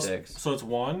get a plus, 1d6. so it's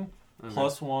 1 Okay.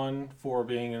 plus 1 for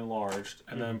being enlarged,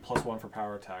 and Mm-hmm. then plus 1 for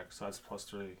power attack. So that's plus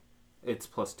 3. It's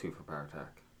plus 2 for power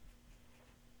attack.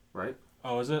 Right?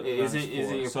 Oh, is it? Isn't That's isn't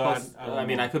four. your So plus? don't I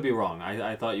mean, know. I could be wrong.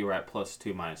 I thought you were at plus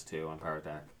 2 minus 2 on power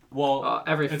attack. Well,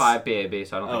 Every it's- 5 BAB,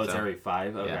 so I don't Oh, think it's so. every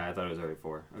 5. Okay, Yeah. I thought it was every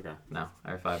 4. Okay. No,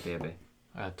 every 5 BAB.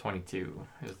 22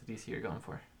 is the DC you're going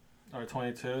for. Alright,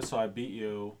 22. So I beat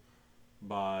you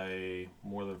by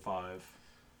more than 5.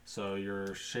 So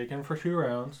you're shaken for 2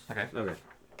 rounds. Okay, Okay.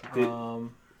 Did-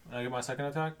 And I get my second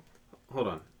attack. Hold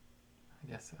on.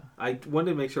 I guess so. I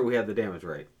wanted to make sure we had the damage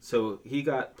right. So he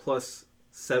got plus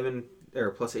 7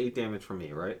 or plus 8 damage from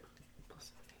me, right?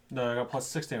 No, I got plus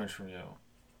 6 damage from you.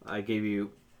 I gave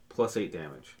you plus 8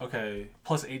 damage. Okay,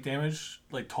 plus 8 damage,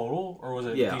 like total, or was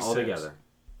it Yeah, D6? altogether.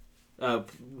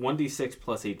 1d6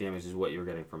 plus 8 damage is what you're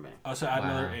getting from me. Oh, so add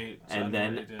another Wow. 8. So add And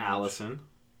another then 8 damage. Allison.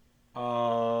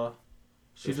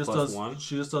 She Is just plus does 1?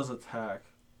 She just does attack.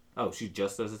 Oh, she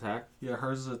just does attack? Yeah,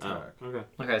 hers is attack. Oh, okay.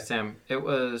 Okay, Sam, it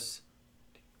was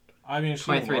I mean, she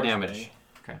 23 enlarged damage.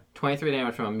 me, 23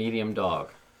 damage from a medium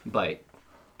dog bite.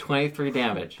 23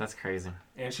 damage. That's crazy.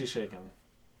 and she's shaken.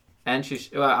 And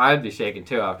well, I'd be shaken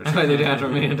too after 23 damage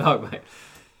from a medium dog bite.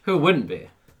 Who wouldn't be?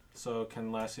 So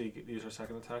can Lassie use her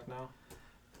second attack now?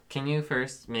 Can you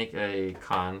first make a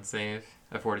con save,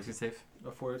 a fortitude save?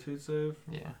 A fortitude save.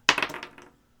 Yeah.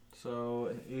 So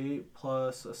an 8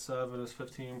 plus a 7 is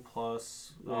 15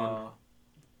 plus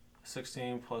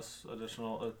 16 plus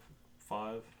additional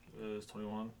 5 is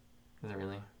 21. Is it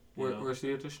really? Yeah. Where's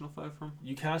the additional 5 from?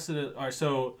 You casted it. All right,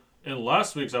 so in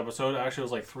last week's episode, actually it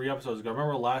was like 3 episodes ago.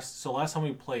 Remember last time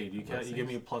we played, you gave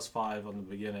me a plus 5 on the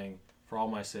beginning for all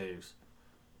my saves,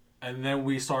 and then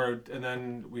we started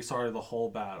the whole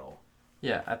battle.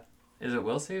 Yeah. Is it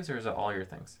will saves or is it all your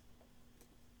things?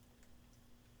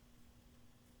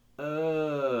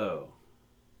 Oh.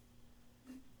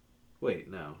 Wait,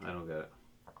 no, I don't get it.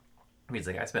 It means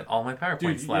like I spent all my power Dude,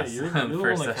 points yeah, last you're the one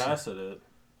first that session. casted it.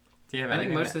 Do you have I think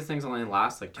anything? most of these things only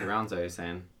last like 2 rounds, though, you're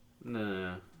saying.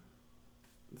 No.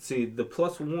 See, the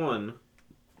plus 1,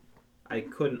 I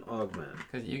couldn't augment.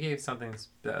 Because you gave something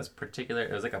that was particular.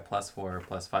 It was like a +4 or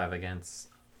 +5 against.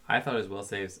 I thought it was will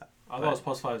saves. I thought it was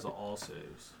plus 5 to all saves.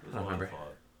 Is I don't what remember.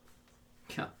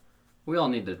 thought. Yeah. We all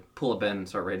need to pull a bed and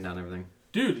start writing down everything.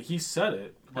 Dude, he said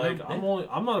it. Like Yeah.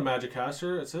 I'm not a magic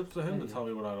caster. It's up to him to tell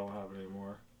me what I don't have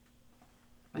anymore.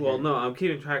 Well, no, I'm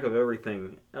keeping track of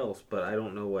everything else, but I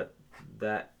don't know what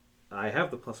that... I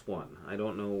have the plus 1. I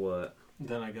don't know what...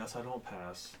 Then I guess I don't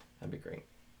pass. That'd be great.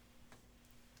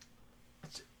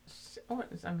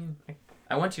 I mean,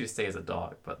 I want you to stay as a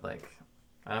dog, but like,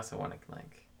 I also want to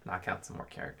like knock out some more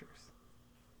characters.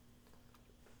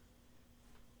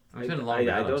 It's been a long I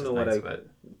battle, don't which is know what nice, I but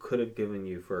could have given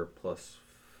you for plus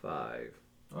 5.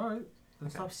 All right, then Okay.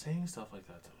 stop saying stuff like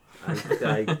that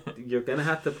to me. You're going to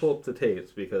have to pull up the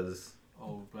tapes because...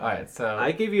 Oh, man. All right, so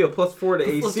I gave you a +4 to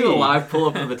AC. Let's do a live pull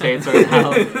up of the tapes right now.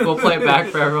 We'll play it back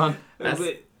for everyone. But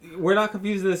we're not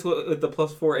confusing this with the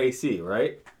 +4 AC,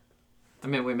 right? I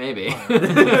mean, we may be.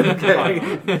 Okay.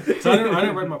 So I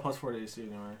didn't write my +4 to AC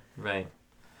anyway. right.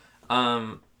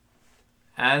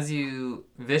 As you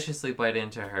viciously bite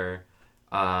into her,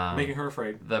 Making her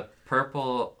afraid. the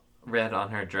purple red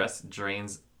on her dress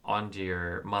drains onto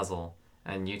your muzzle,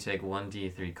 and you take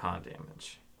 1d3 con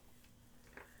damage.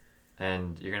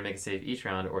 And you're gonna make a save each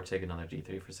round, or take another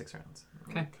d3 for 6 rounds.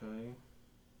 Okay.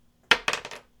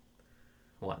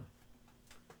 1.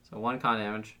 So 1 con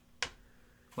damage.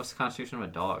 What's the constitution of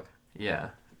a dog? Yeah.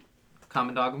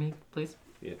 Common dog me, please.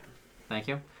 Yeah. Thank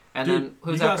you. And Dude, then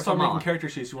who's you gotta after start making Famala? character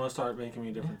sheets. You want to start making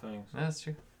me different things. That's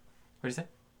true. What do you say?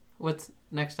 What's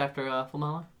next after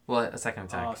Famala? Well, a second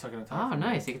attack. Second attack. Oh,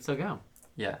 nice. He can still go.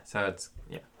 Yeah. So it's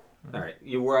All right,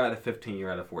 you were at a 15.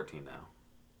 You're at a 14 now.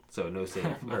 So no save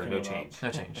or no Okay, change. no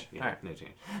change. Yeah, All right. no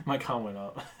change. My con went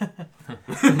up.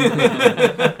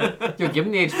 Yo, give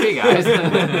him the HP, guys.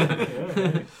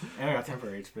 Yeah. And I got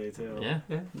temporary HP too. Yeah.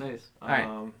 Yeah, nice.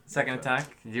 Alright. Second okay.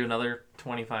 attack. You do another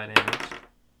 25 damage.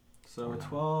 So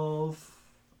 12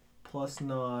 plus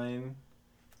 9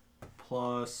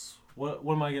 plus what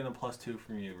am I getting a +2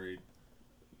 from you, Reed?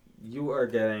 You are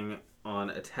getting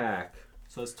on attack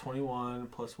So that's 21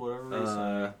 plus whatever Reed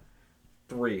said.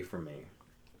 3 from me.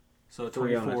 So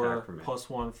 3 on 24 attack from me. plus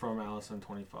 1 from Allison,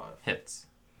 25. Hits.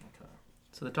 Okay.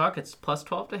 So the dog gets plus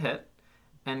 12 to hit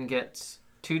and gets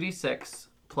 2d6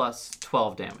 plus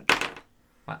 12 damage.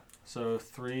 So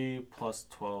 3 plus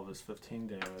 12 is 15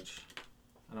 damage.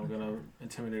 And I'm going to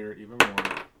intimidate her even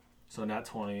more. So nat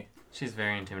 20. She's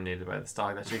very intimidated by this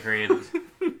dog that she created.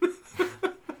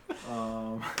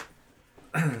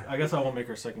 I guess I won't make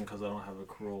her second because I don't have a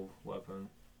cruel weapon.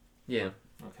 Yeah.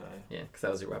 Okay. Yeah, because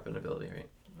that was your weapon ability, right?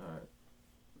 Alright.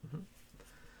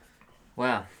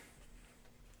 Wow.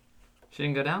 She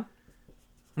didn't go down?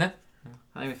 No.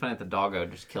 I think it's funny that the doggo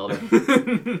just killed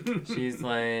her. She's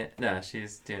like, no,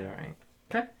 she's doing alright.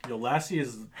 Yo, Lassie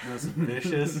is this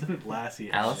vicious Lassie.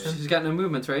 Allison? She's got no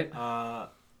movements, right? Yeah,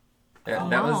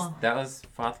 Oh. that was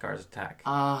Frothgar's attack.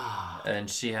 Ah. And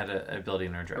she had an ability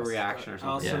in her A dress. reaction or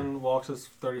something. Allison walks us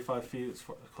 35 feet as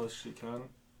close as she can.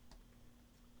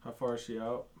 How far is she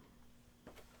out?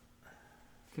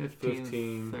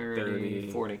 15,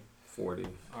 30, 40. 40.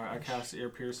 Alright, I cast Ear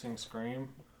Piercing Scream.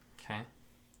 Okay.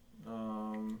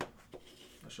 I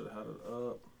should have had it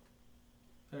up.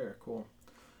 There, cool.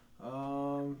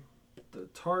 The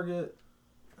target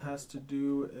has to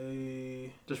do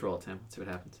a Just roll it, Tim. Let's see what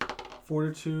happens.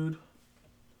 Fortitude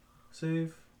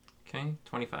save. Okay,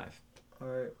 25.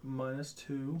 Alright,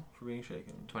 -2 for being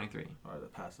shaken. 23. Alright,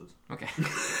 that passes. Okay.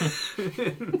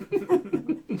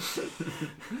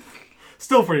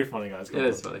 Still pretty funny, guys. Come It on.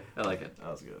 is funny. I like it. That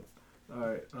was good.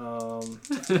 Alright,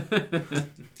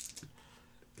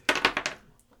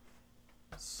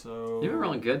 so... You've been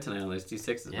rolling good tonight on these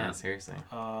D6s, Yeah, man. seriously.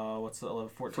 What's the 11?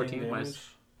 14, 14 damage? minus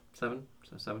 7?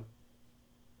 So 7.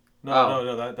 No, Oh.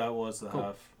 no, that was the Cool.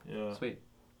 half. Yeah. Sweet.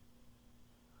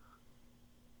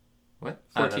 What?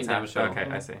 14 that's damage half. total.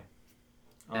 Okay, I see.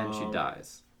 And she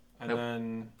dies. And Nope.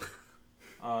 then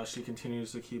she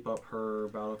continues to keep up her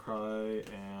battle cry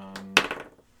and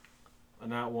a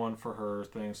nat 1 for her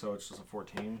thing, so it's just a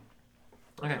 14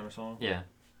 for Okay. counter song. Yeah.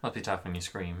 Must be tough when you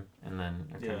scream and then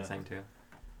you're kind Yeah. of thing too.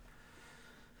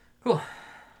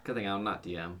 Good thing I'm not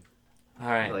DM.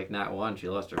 Alright. Like, nat 1, she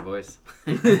lost her voice.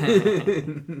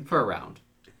 For a round.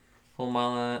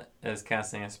 Fulmala is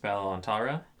casting a spell on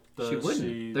Tara. She Does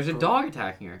wouldn't. There's a dog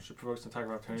attacking her. She provokes an attack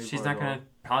of opportunity. She's before not I going to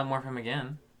polymorph him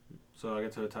again. So I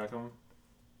get to attack him.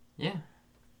 Yeah.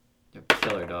 Yo,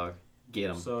 killer dog.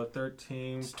 Get him. So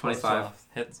 13 It's plus 25. 12.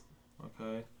 Hits.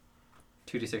 Okay.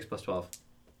 2d6 plus 12.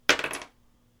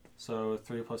 So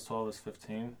 3 plus 12 is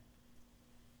 15.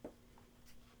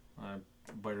 I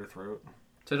bite her throat.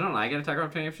 So don't I get attack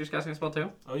opportunity if she's casting a spell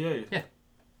too? Oh, yeah. Yeah.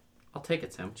 I'll take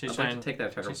it, Tim. She's I'd like trying to take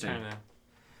that attack She's opportunity. trying to...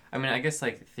 I mean, I guess,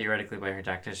 like, theoretically by her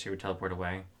tactics, she would teleport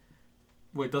away.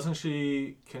 Wait, doesn't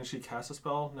she... Can she cast a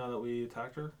spell now that we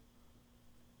attacked her?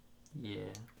 Yeah.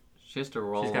 She has to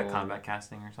roll. She's got combat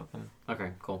casting or something.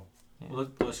 Okay, cool. Yeah. Well,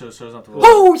 let's show us not to roll.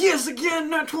 Oh, yes, again!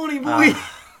 Not 20, boy! Nice.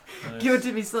 Give it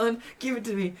to me, son. Give it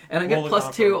to me. And I Roll get the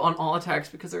plus 2 confirm. on all attacks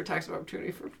because they're attacks of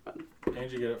opportunity for fun.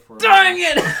 And you get it for... Dang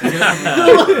it!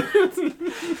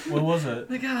 What was it?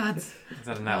 The gods. Is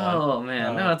that a nat one? Oh,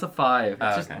 man. No. No, it's a 5. It's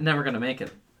Oh, just okay. never going to make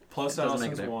it. Plus It doesn't make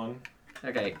Allison's it there. 1.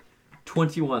 Okay.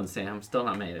 21, Sam. Still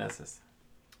not made it. That's just...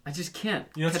 I just can't.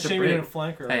 You know, it's a catch shame you break. didn't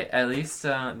flank her. Hey, at least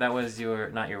that was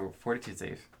not your fortitude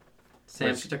save.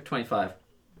 Sam, Which- she took 25.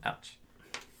 Ouch.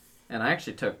 And I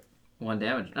actually took 1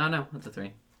 damage. Oh, no. That's a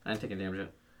 3. I didn't take any damage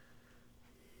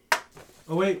yet.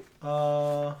 Oh wait.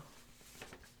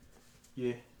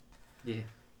 Yeah. Yeah.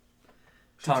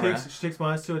 Tara. She takes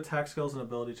 -2 attack skills and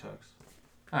ability checks.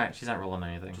 Alright, she's not rolling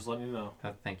anything. Just letting you know.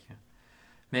 Thank you.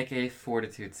 Make a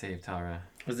fortitude save, Tara.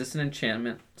 Was this an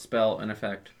enchantment spell in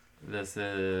effect? This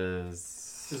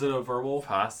is... Is it a verbal?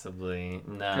 Possibly.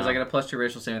 No. Because I get a +2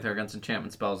 racial saving throw against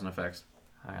enchantment spells and effects.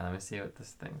 Alright, let me see what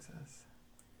this thing says.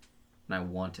 And I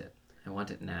want it. I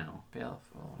want it now.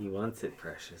 Baleful. He wants it,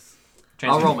 precious.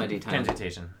 I'll roll my d10.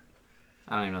 Transmutation.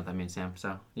 I don't even know what that means, Sam.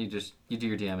 So you do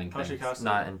your DMing How's she thing. cast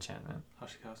Not it? enchantment. How's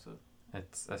she cast it?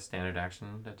 It's a standard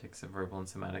action that takes a verbal and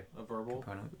somatic A verbal?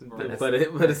 component. Verbal.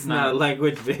 But it's not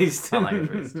language based. It's not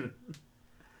language based.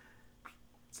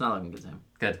 It's not looking good, Sam.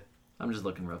 Good. I'm just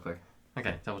looking real quick.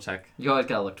 Okay, double check. You always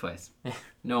gotta look twice.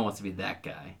 No one wants to be that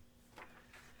guy.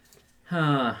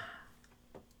 Huh.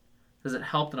 Does it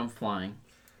help that I'm flying?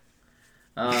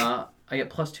 I get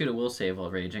 +2 to will save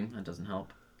while raging. That doesn't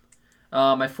help.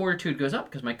 My fortitude goes up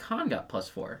because my con got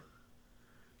 +4.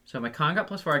 So my con got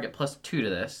 +4, I get +2 to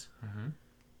this. Mm-hmm.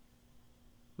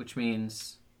 Which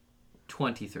means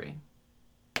 23.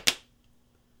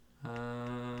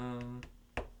 Um,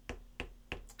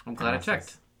 I'm glad I Passes.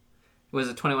 checked. Was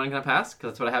it 21 going to pass?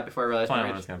 Because that's what I had before I realized my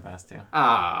 21 rage. was going to pass too.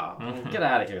 Ah, get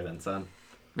out of here then, son.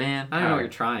 Man, I don't know what you're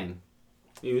trying.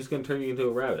 He was gonna turn you into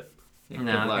a rabbit. Yeah, No,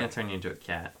 good I'm luck. going to turn you into a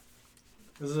cat.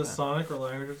 Is it a Sonic or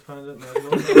language dependent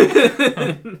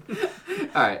magical?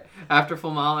 Alright, after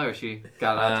full Mala, or she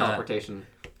got a Uh, teleportation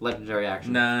legendary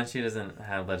action? No, she doesn't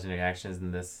have legendary actions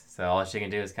in this. So all she can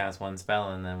do is cast one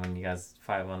spell, and then when you guys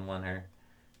 5-on-1 her,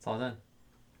 it's all done.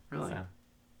 Really?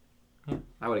 So,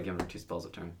 I would have given her 2 spells a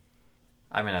turn.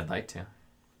 I mean, I'd like to.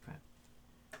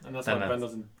 And that's Then why Ben that's-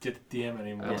 doesn't get the DM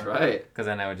anymore. That's right. Because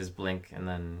then I would just blink, and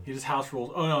then... He just house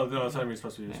rules. Oh no, it's not even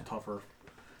supposed to be Yeah. tougher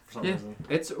for some Yeah. reason.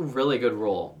 It's a really good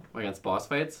roll against boss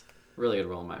fights. Really good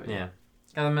roll in my opinion.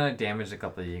 Yeah. I'm going to damage a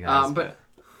couple of you guys. But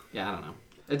yeah, I don't know.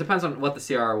 It depends on what the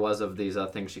CR was of these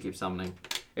things she keeps summoning.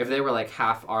 If they were like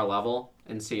half our level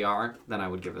in CR, then I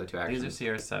would give her the 2 actions. These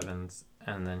are CR7s,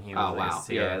 and then he was Oh, like wow. a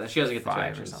CR Yeah, she doesn't get the 2 5 or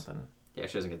actions. something. Yeah,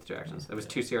 she doesn't get the 2 actions. It was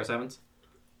 2 CR7s.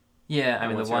 Yeah, I And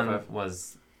mean, what's the one CR5?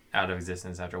 was out of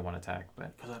existence after one attack,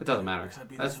 but... It doesn't matter. Because I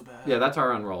beat That's, it so bad. yeah, that's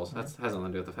our own rolls. That has nothing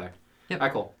to do with the fact. Yep.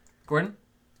 Alright, cool. Gordon?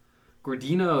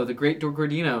 Gordino, the great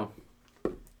Gordino.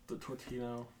 The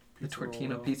Tortino. The pizza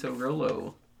Tortino roll. Pizza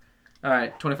Rolo.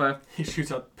 Alright, 25. He shoots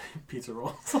out pizza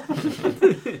rolls.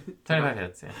 25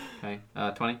 hits, yeah. Okay,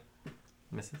 20.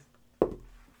 Misses?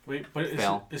 Wait, but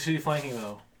Fail. is she flanking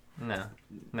though? No.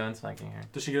 No one's flanking her.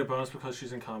 Does she get a bonus because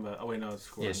she's in combat? Oh wait, no, it's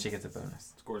Gordon. Yeah, she gets a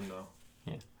bonus. It's Gordon though.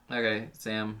 Okay,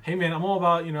 Sam. Hey man, I'm all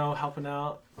about helping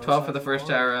out. 12 for the first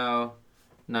arrow,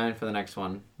 9 for the next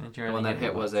one. And you're The one only that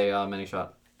getting hit was once. a mini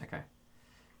shot. Okay.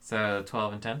 So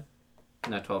 12 and 10.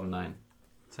 No, 12 and 9.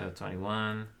 So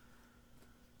 21.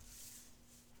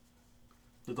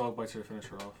 The dog bites her to finish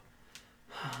her off.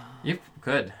 Yep,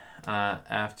 good.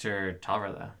 After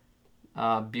Tara,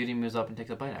 though. Beauty moves up and takes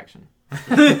a bite action.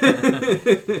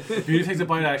 Beauty takes a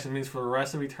bite action means for the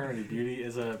rest of eternity, Beauty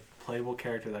is a playable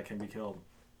character that can be killed.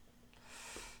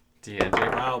 Do you enter?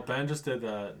 Wow, Ben just did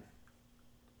that.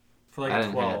 For I like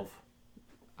didn't 12.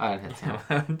 I didn't hit Sam.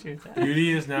 Why would you do that?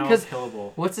 Beauty is now Because-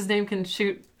 killable. What's his name can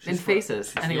shoot in She's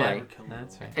faces. she's Anyway, forever killable.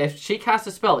 That's right. if she casts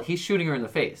a spell, he's shooting her in the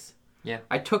face. Yeah.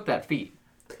 I took that feat.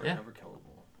 Yeah. Forever killable.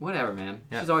 Whatever, man.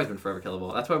 Yeah. She's always been forever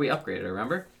killable. That's why we upgraded her,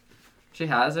 remember? She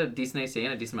has a decent AC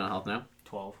and a decent amount of health now.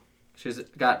 12. She's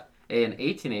got an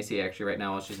 18 AC actually right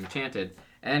now while she's enchanted,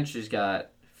 and she's got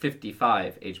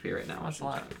 55 HP right now while That's she's a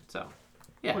lot. enchanted. So,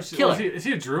 yeah, What's- kill is her.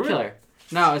 he a druid? Kill her.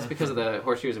 No, it's because of the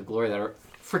Horseshoes of Glory that are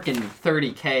freaking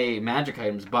 30k magic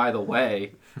items, by the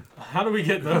way. How do we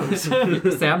get those?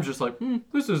 Sam's just like,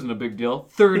 this isn't a big deal.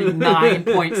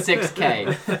 39.6k.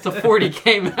 It's a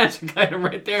 40k magic item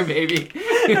right there, baby.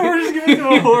 And we're just giving it to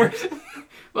a horse.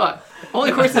 But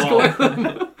only horses go with them.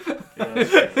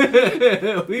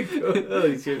 We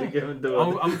totally should have given the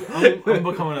I'm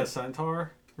becoming a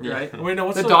centaur. Yeah. Right? Wait, no,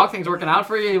 what's The dog thing's working out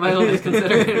for you. You might as well just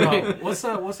consider it. No, Right? what's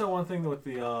that one thing with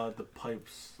the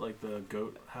pipes, like the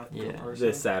goat half Yeah. goat person?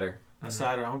 the satyr. A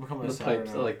satyr. I'm becoming a The satyr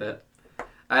pipes. I now. like that.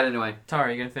 Alright, anyway.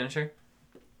 Tara, you gonna finish her?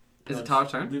 Is No, it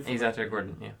Tyler's turn? leave for He's me. after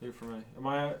Gordon, yeah. Leave for me.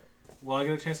 Will I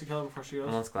get a chance to kill her before she goes?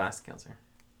 Unless Glass kills her.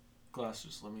 Glass,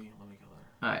 just let me kill her.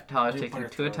 Alright, Tyler's New taking player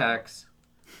 2 throw. attacks.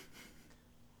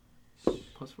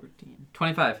 Plus 14.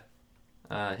 25.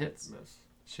 Hits. Miss.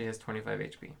 She has 25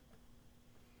 HP.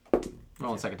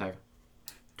 Roll the second attack.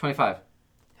 25.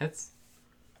 Hits.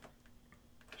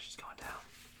 She's going down.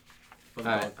 But the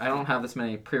Alright, I don't have this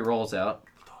many pre-rolls out.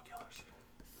 dog killers.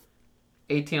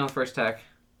 18 on the first attack.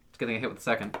 It's getting a hit with the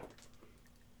second.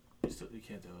 You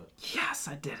can't do it. Yes,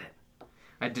 I did it.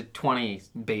 I did 20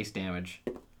 base damage.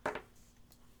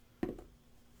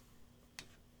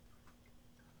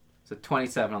 So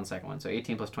 27 on the second one. So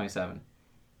 18 plus 27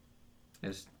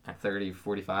 is 30,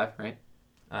 45, right?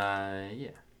 Yeah.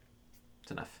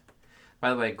 It's enough. By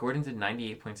the way, Gordon did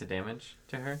 98 points of damage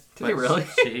to her. Did he really?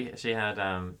 She had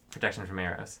protection from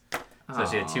arrows. So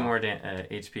she had 2 more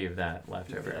HP of that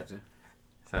left over. Gotcha.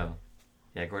 So,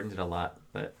 yeah, Gordon did a lot,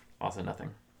 but also nothing.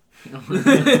 Well,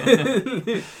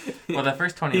 the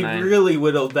first He 29... really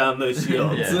whittled down those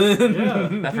shields. Yeah.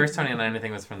 That first 29, I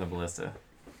think, was from the ballista.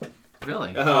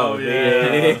 Really? Oh,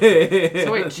 yeah.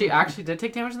 So wait, she actually did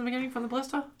take damage in the beginning from the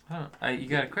ballista? Oh, you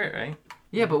got a crit, right?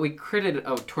 Yeah, but we critted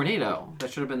a tornado.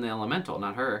 That should have been the elemental,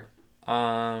 not her. She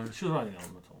was riding the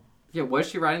elemental. Yeah, was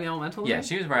she riding the elemental? Yeah, then?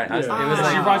 she was right. Yeah. It was She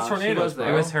like rides she tornadoes, was bro.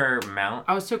 there. it was her mount.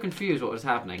 I was so confused what was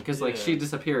happening because like Yeah. she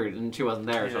disappeared and she wasn't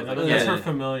there. So I was like, that's yeah. her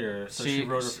familiar. So she She-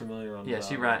 rode her familiar on. Yeah,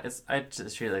 the she I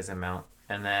just treat it like a mount,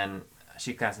 and then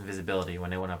she cast invisibility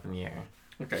when it went up in the air,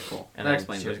 okay, cool. and that then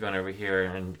explains she was it. going over here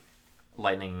and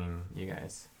lightning you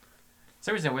guys. For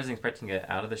some reason, I wasn't expecting to get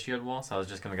out of the shield wall, so I was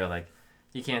just gonna go like,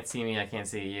 "You can't see me, I can't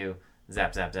see you."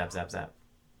 Zap, zap, zap, zap, zap.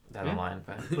 Down the Yeah. line,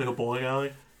 but like a bowling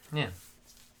alley. yeah.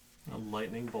 A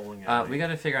lightning bowling alley. We got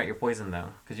to figure out your poison though,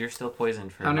 because you're still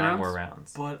poisoned for How many 9 rounds? more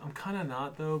rounds. But I'm kind of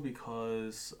not though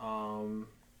because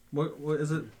what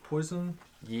is it? Poison?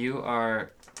 You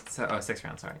are 6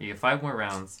 rounds. Sorry, you get 5 more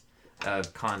rounds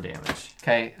of con damage.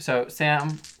 Okay, so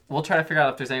Sam, we'll try to figure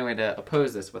out if there's any way to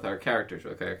oppose this with our characters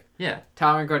real quick. Yeah,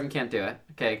 Tyler and Gordon can't do it.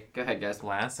 Okay, go ahead, guys.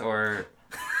 glass or.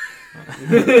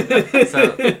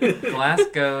 So glass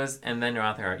goes and then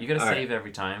Rothair. You gotta All right. save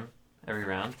every time, every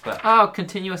round. But Oh,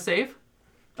 continuous save?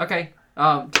 Okay.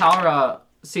 Tyler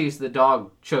sees the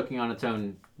dog choking on its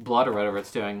own blood or whatever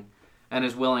it's doing and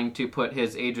is willing to put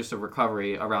his Aegis of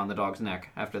Recovery around the dog's neck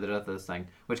after the death of this thing,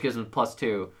 which gives him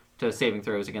 +2 to saving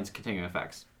throws against continuing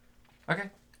effects. okay,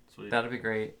 Sweet. that'll be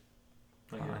great.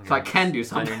 Okay. So I can do On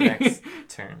something. your next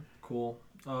turn. Cool.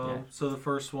 Yeah. So the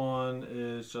first one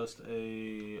is just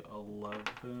a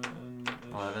 11.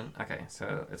 11. Okay,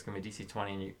 so it's gonna be DC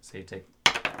 20, and you take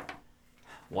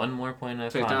 1 more point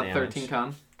of So he's con down damage. 13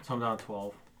 con. So I'm down to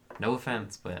 12. No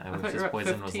offense, but I thought wish you were his at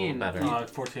poison was a little 15. better.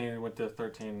 14 went to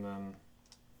 13 then.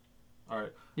 All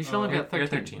right. You should only be You're at 13.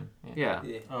 13. Yeah.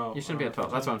 Yeah. Oh, You shouldn't be at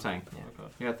 12. That's what I'm saying. Okay.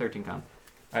 You're at 13 con.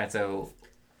 All right, so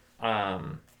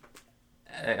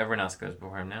everyone else goes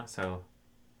before him now. So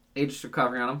Aegis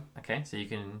Recovery on him. okay, so you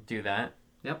can do that.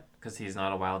 Yep. Because he's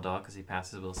not a wild dog, because he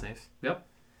passes will safe. Yep.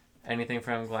 Anything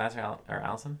from Glass or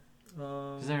Allison?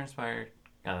 Um, Is there inspired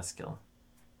skill?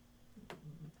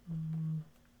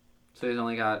 So he's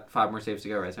only got 5 more saves to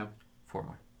go, right, Sam? 4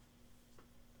 more.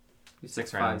 He's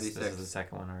 6 5d6. rounds. This is the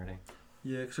second one already.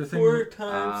 yeah, because I think 4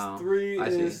 times 3 I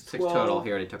see. is 6 12. total. He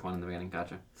already took one in the beginning.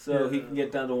 Gotcha. So he can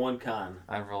get down to 1 con.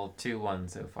 I've rolled 2 1s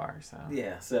so far, so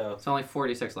Yeah, so It's only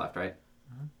 46 left, right?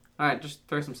 Mhm. All right, just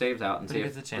throw some saves out and but see he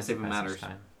if gets a chance see if to it pass each matters.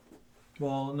 time.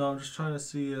 Well, no, I'm just trying to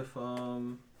see if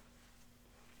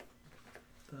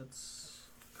that's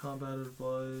combat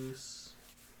advice.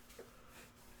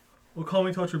 Well,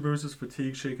 calming touch removes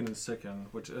fatigue, shaken, and sicken,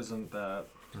 which isn't that.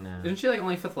 No. Isn't she like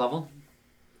only 5th level?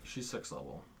 She's 6th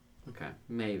level. Okay,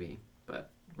 maybe, but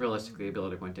realistically,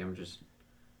 ability point damage is.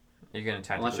 You're gonna Unless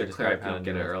tactically you're describe cleric, how to you'll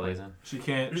get get it it early. poison. She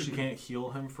can't heal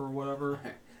him for whatever.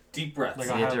 deep breaths. Like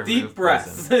So I you have to have remove Deep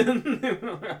breaths. poison.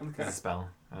 It's a spell.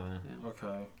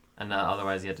 Okay. And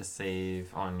otherwise, you have to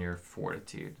save on your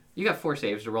fortitude. You got 4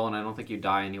 saves to roll, and I don't think you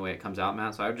die any way it comes out,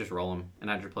 Matt. So I would just roll them and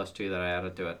add your +2 that I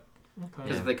added to it. Okay.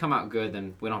 Because if they come out good,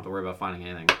 then we don't have to worry about finding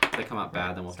anything. If they come out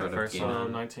bad, then we'll So throw it up first game. one-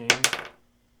 So 19.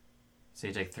 So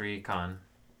you take 3 con.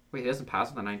 Wait, he doesn't pass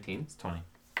with a 19? It's 20.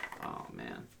 Oh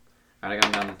man. Alright, I got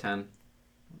him down to 10.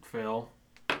 Fail.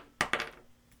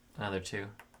 Another 2.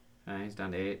 He's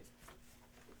down to 8.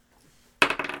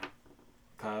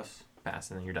 Pass. Pass,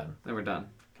 and then you're done. Then we're done.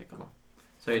 Okay, cool.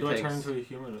 So he Do I takes. turn into a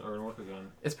human or an orc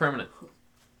again? It's permanent.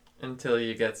 Until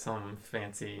you get some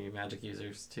fancy magic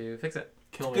users to fix it.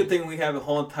 Kill me. Good thing we have a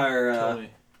whole entire Kill me.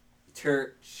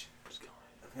 church Just kill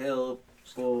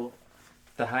available.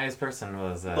 The highest person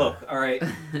was... Look, all right.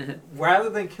 Rather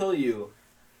than kill you,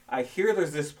 I hear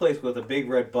there's this place with a big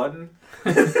red button.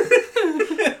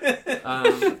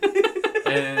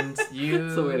 and you...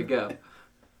 That's the way to go.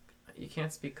 You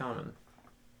can't speak common. me.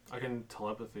 I can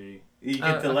telepathy. You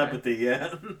get okay. telepathy,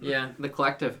 yeah. Yeah. The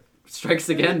collective strikes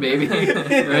again, baby.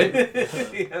 Right?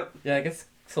 Yep. Yeah, I guess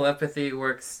telepathy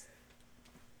works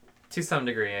to some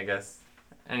degree, I guess.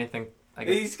 Anything, I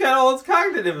guess. He's got all his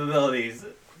cognitive abilities.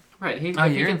 Right. If he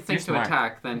you're can think to smart.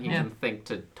 attack, then he Yeah. can think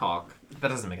to talk. That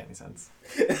doesn't make any sense.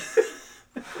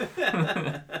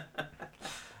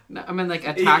 No, I mean, like,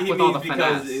 attack with all the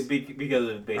because, finesse. because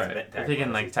of base Right. attack. If he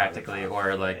can like tactically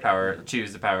or like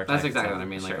choose the power. That's attack exactly and what I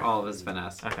mean. stuff. Like, Sure. all of his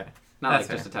finesse. Okay. Not That's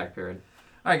like just attack period.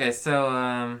 All right, guys.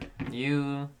 So you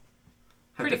Have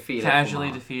pretty defeated casually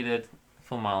Fulmala. defeated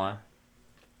Fulmala,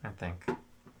 I think.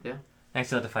 Yeah.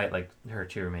 Actually, had to fight like her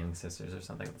two remaining sisters or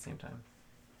something at the same time.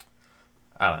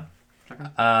 I don't know.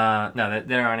 Okay. No,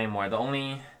 there aren't any more. The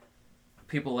only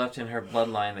people left in her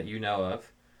bloodline that you know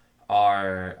of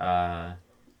are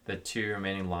the two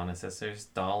remaining Lana sisters,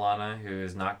 Doll Lana, who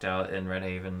is knocked out in Red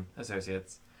Haven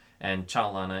Associates, and Cha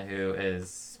Lana, who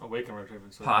is Awaken Red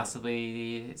Haven. So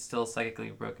possibly still psychically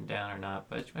broken down or not,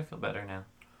 but she might feel better now.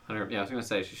 Yeah, I was going to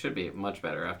say, she should be much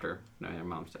better after knowing her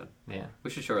mom's dead. Yeah. We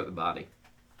should show her the body.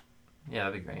 Yeah,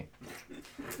 that'd be great.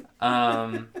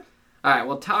 Alright,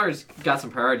 well, Tyler's got some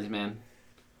priorities, man.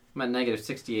 I'm at negative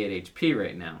 68 HP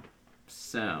right now.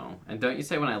 So, and don't you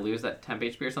say when I lose that temp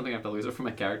HP or something, I have to lose it from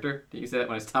my character? Do you say that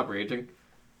when I stop raging?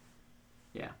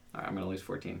 Yeah. Alright, I'm going to lose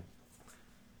 14.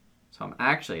 So I'm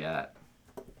actually at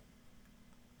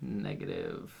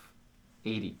negative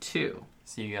 82.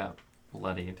 So you got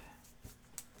bloodied.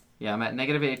 Yeah, I'm at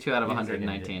negative 82 out of You didn't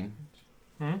take any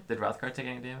 119. Did Rothgar take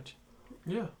any damage?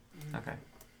 yeah, Okay.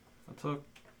 I took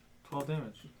 12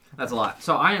 damage. That's a lot.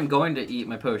 So I am going to eat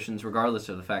my potions regardless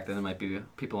of the fact that there might be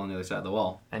people on the other side of the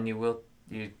wall. And you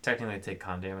technically take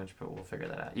con damage, but we'll figure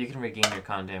that out. You can regain your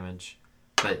con damage,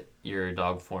 but your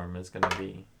dog form is going to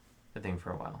be the thing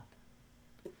for a while.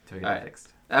 Till we get Alright. it fixed.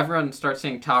 Everyone start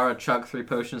seeing Tara chug 3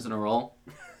 potions in a roll.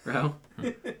 Bro.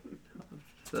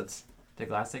 That's Did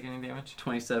Glass take any damage?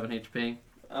 27 HP.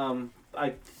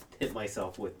 I hit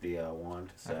myself with the wand,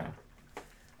 so Okay.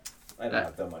 I don't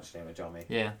have that much damage on me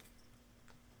Yeah.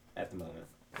 at the moment.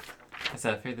 I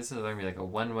said I figured this is going to be like a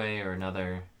one way or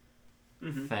another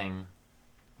Mm-hmm. thing,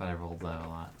 but I rolled low a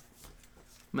lot.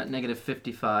 I'm at negative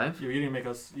 55. You didn't make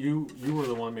us. You were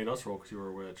the one who made us roll because you were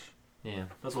a witch. Yeah.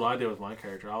 That's what I did with my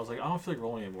character. I was like, I don't feel like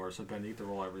rolling anymore, so Ben, you get to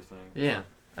roll everything. Yeah.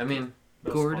 I mean,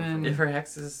 That was fun for Gordon- me. if her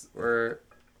hexes were,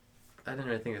 I didn't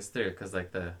really think this through because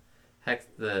like the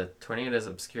tornadoes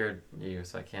obscured you,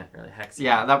 so I can't really hex you.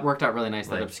 Yeah, that worked out really nice,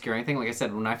 that Like- obscuring thing. Like I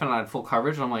said, when I found out I had full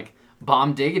coverage, I'm like,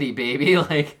 bomb diggity, baby.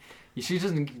 Like, she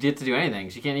doesn't get to do anything.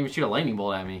 She can't even shoot a lightning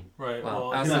bolt at me. Right. Well,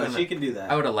 Well, I was No, thinking she can do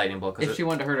that. I would have lightning bolt If because she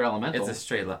wanted to hurt her elemental. it's a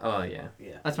straight line. Oh yeah.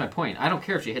 Yeah. That's my point. I don't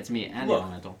care if she hits me and the Look.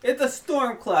 elemental. It's a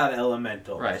storm cloud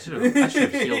elemental. Right. I should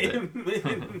have healed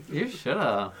it. You should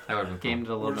have I would have gamed it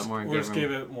a little bit more and we gave just her...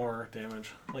 gave it more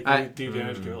damage. Like, I- you do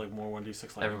damage, give it like more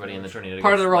 1d6. Like everybody in the tornado.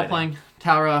 Part of gets the role lighted. playing,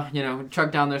 Tara,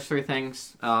 chugged down those 3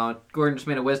 things. Gordon just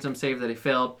made a wisdom save that he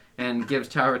failed and gives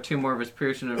Tara 2 more of his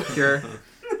potion of cure.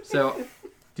 So,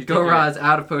 Did you take your- Gora's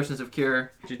out of potions of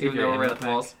cure, Did you take even your though we're at amulet the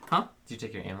back? walls. Huh? Did you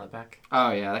take your amulet back?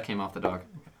 Oh, yeah, that came off the dog.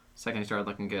 Second he started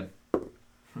looking good.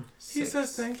 He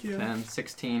says thank you. 10,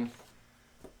 16.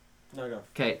 No, I got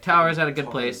Okay, Tower's at a good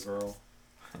talk place. to the girl.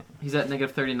 He's at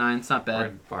negative 39. It's not bad. Or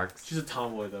barks. She's a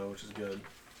tomboy though, which is good.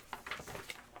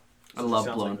 I So love she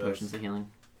sounds blowing like this. potions of healing.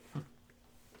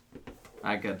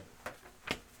 Alright, good.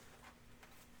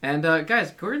 And,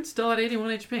 guys, Gordon's still at 81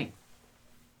 HP.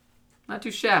 Not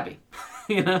too shabby.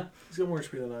 He's got more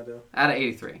HP than I do. Out of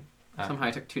 83. Ah. Somehow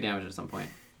he took 2 damage at some point.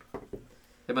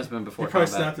 It must have been before He probably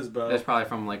combat. snapped his bow. That's probably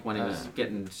from like when he was Ah.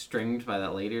 getting stringed by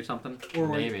that lady or something. Or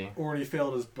when Maybe. or when he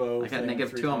failed his bow. I got thing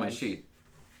negative 3 2 on my times. sheet.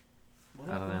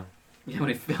 I don't know. Yeah, when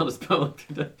he failed his bow.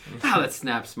 How that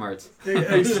snap smarts. He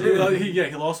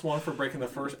lost one for breaking the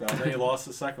first bow, then he lost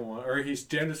the second one, or he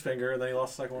jammed his finger, and then he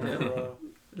lost the second one. For,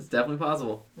 It's definitely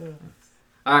possible. yeah.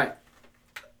 Alright.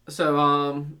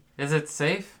 So, Is it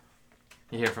safe?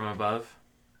 You hear from above.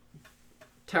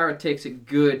 Tara takes a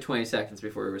good 20 seconds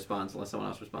before he responds, unless someone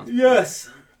else responds. Yes,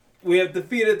 we have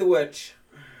defeated the witch.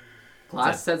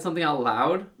 Glass said something out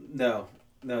loud. No,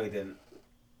 he didn't.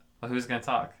 Well, who's gonna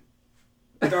talk?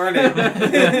 Darn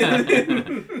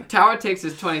it. Tower takes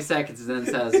his 20 seconds and then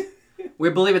says, "We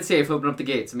believe it's safe. Open up the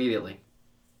gates immediately."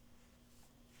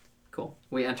 Cool.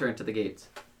 We enter into the gates.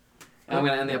 And I'm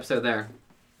going to end the episode there.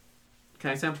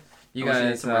 Okay, Sam? You Unless you need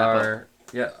guys some wrap-up. are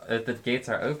the gates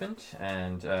are opened,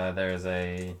 and there's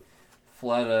a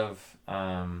flood of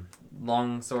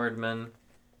longswordmen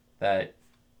that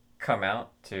come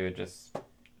out to just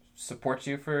support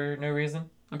you for no reason.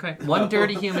 Okay. One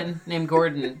dirty human named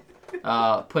Gordon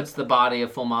puts the body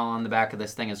of Fulmala on the back of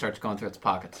this thing and starts going through its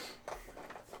pockets.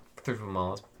 Through from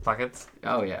all his pockets.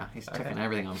 Oh, yeah. He's Okay. taking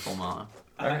everything on Fulmala.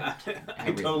 I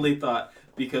totally thought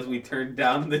because we turned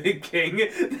down the king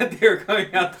that they were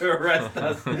coming out to arrest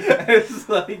us. It's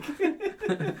like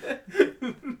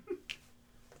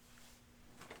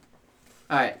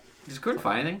All right. Does Gordon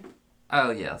find anything?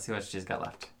 Oh yeah, let's see what she's got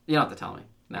left. You don't have to tell me.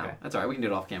 No, Okay. that's all right. We can do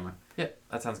it off camera. Yep,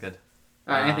 that sounds good.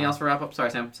 All right. Anything else for wrap up?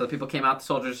 Sorry, Sam. So the people came out. The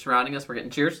soldiers surrounding us. We're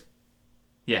getting cheers.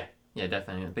 Yeah,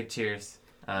 definitely. Big cheers.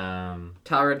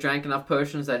 Talra drank enough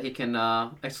potions that he can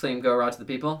exclaim "Go-Ra" to the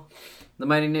people. The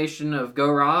mighty nation of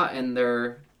Go-Ra and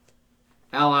their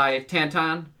ally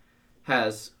Tantan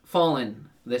has fallen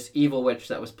this evil witch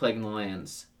that was plaguing the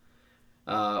lands.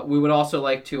 We would also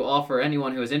like to offer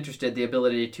anyone who is interested the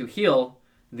ability to heal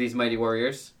these mighty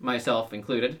warriors, myself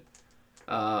included,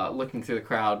 looking through the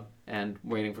crowd and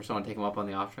waiting for someone to take them up on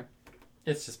the offer.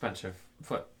 It's just a bunch of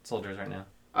foot soldiers right now.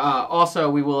 Also,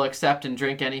 we will accept and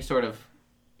drink any sort of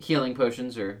healing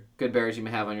potions or good berries you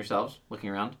may have on yourselves, looking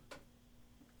around.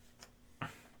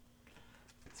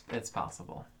 It's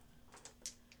possible.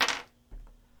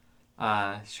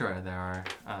 Sure, there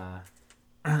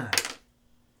are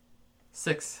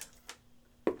 6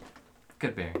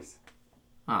 good berries.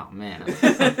 Oh, man.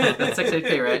 That's 6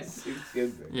 HP, right?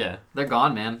 Yeah. They're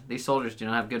gone, man. These soldiers do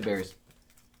not have good berries.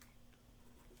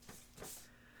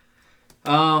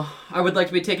 I would like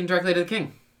to be taken directly to the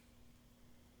king.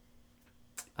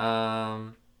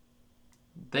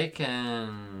 They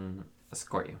can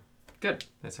escort you. Good.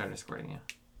 They start escorting you.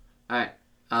 Alright.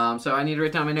 So I need to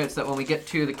write down my notes that when we get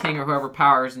to the king or whoever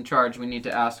power is in charge, we need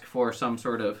to ask for some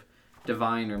sort of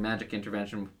divine or magic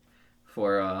intervention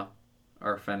for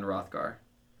our friend Rothgar.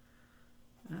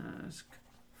 Ask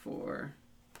for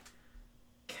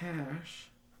cash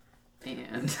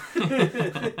and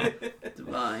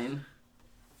divine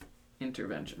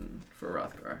intervention for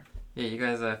Rothgar. Yeah, you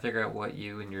guys figure out what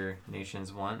you and your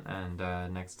nations want, and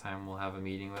next time we'll have a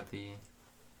meeting with the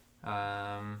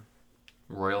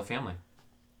royal family.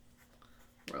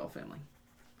 Royal family.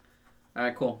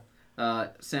 Alright, cool.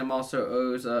 Sam also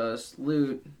owes us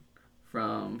loot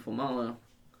from Fulmala.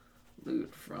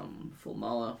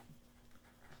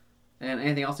 And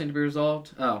anything else need to be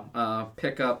resolved?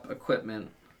 Pick up equipment.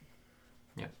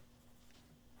 Yep.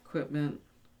 Equipment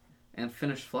and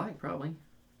finished flag, probably.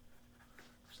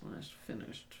 /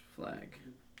 finished flag.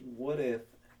 What if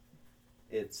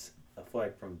it's a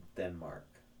flag from Denmark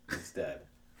instead?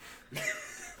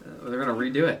 They're gonna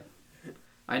redo it.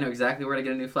 I know exactly where to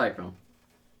get a new flag from.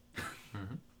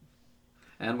 Mm-hmm.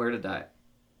 And where to dye it.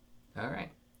 Alright.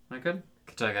 Am I good?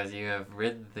 Good job, guys. You have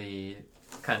rid the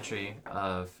country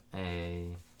of a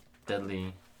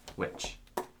deadly witch.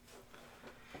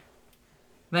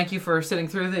 Thank you for sitting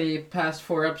through the past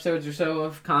 4 episodes or so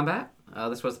of combat.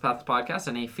 This was the Pathless Podcast.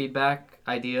 Any feedback,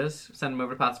 ideas, send them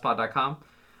over to pathlesspod.com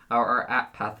or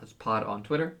at pathlesspod on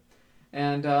Twitter.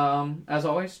 And as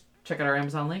always, check out our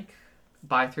Amazon link.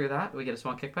 Buy through that. We get a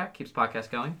small kickback. Keeps the podcast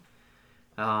going.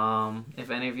 If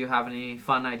any of you have any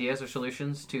fun ideas or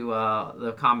solutions to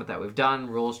the combat that we've done,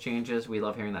 rules changes, we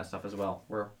love hearing that stuff as well.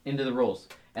 We're into the rules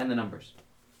and the numbers.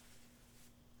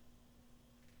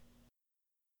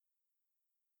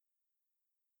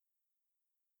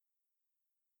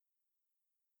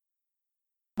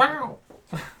 Wow.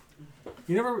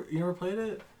 You never played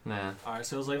it? Nah. Alright,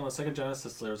 so it was like on the Sega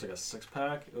Genesis, there was like a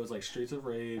 6-pack. It was like Streets of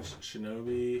Rage,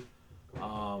 Shinobi,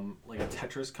 like a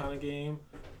Tetris kind of game,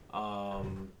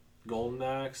 Golden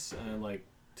Axe, and like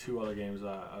 2 other games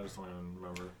that I just don't even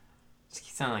remember. It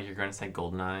sounds like you're going to say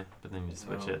GoldenEye, but then you just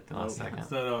switch it at the last second.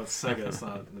 No, it's Sega, it's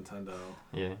not Nintendo.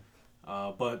 Yeah.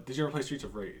 But did you ever play Streets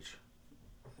of Rage?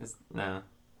 No.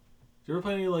 Did you ever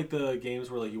play any like the games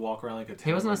where like you walk around like a town?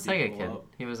 He wasn't a and beat Sega people kid. up?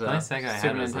 He was The a only Sega I had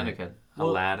Super was, Nintendo like, kid.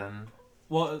 Aladdin.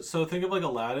 Well, so think of like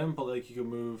Aladdin, but like you could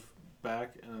move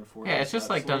back and forth. Yeah, it's just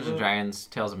like That's a little Dungeons and bit. Dragons,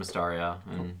 Tales of Mysteria,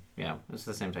 and yeah, it's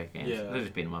the same type of games. Yeah. They're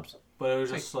just beat 'em ups. But it was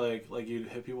just like you'd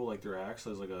hit people like their axe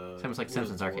as like a. Same as like what was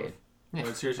Simpsons it, Arcade. Yeah.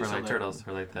 It seriously Or like sounded Turtles,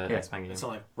 or like the Yeah. X-Men game. It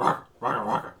sounded like rocker, rocker,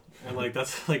 rocker, and like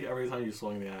that's like every time you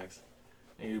swing the axe,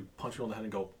 and you punch people in the head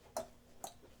and go, and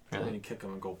then Really? you kick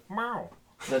them and go meow.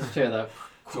 That's true though.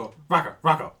 So rocker,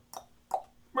 rocker,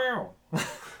 meow.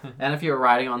 And if you were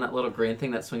riding on that little green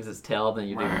thing that swings its tail, then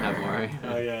you'd even have more.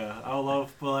 Oh yeah, I would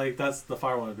love, but like that's the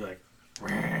fire one would be like.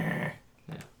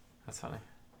 That's funny.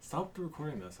 Stop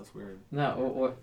recording this. That's weird. No,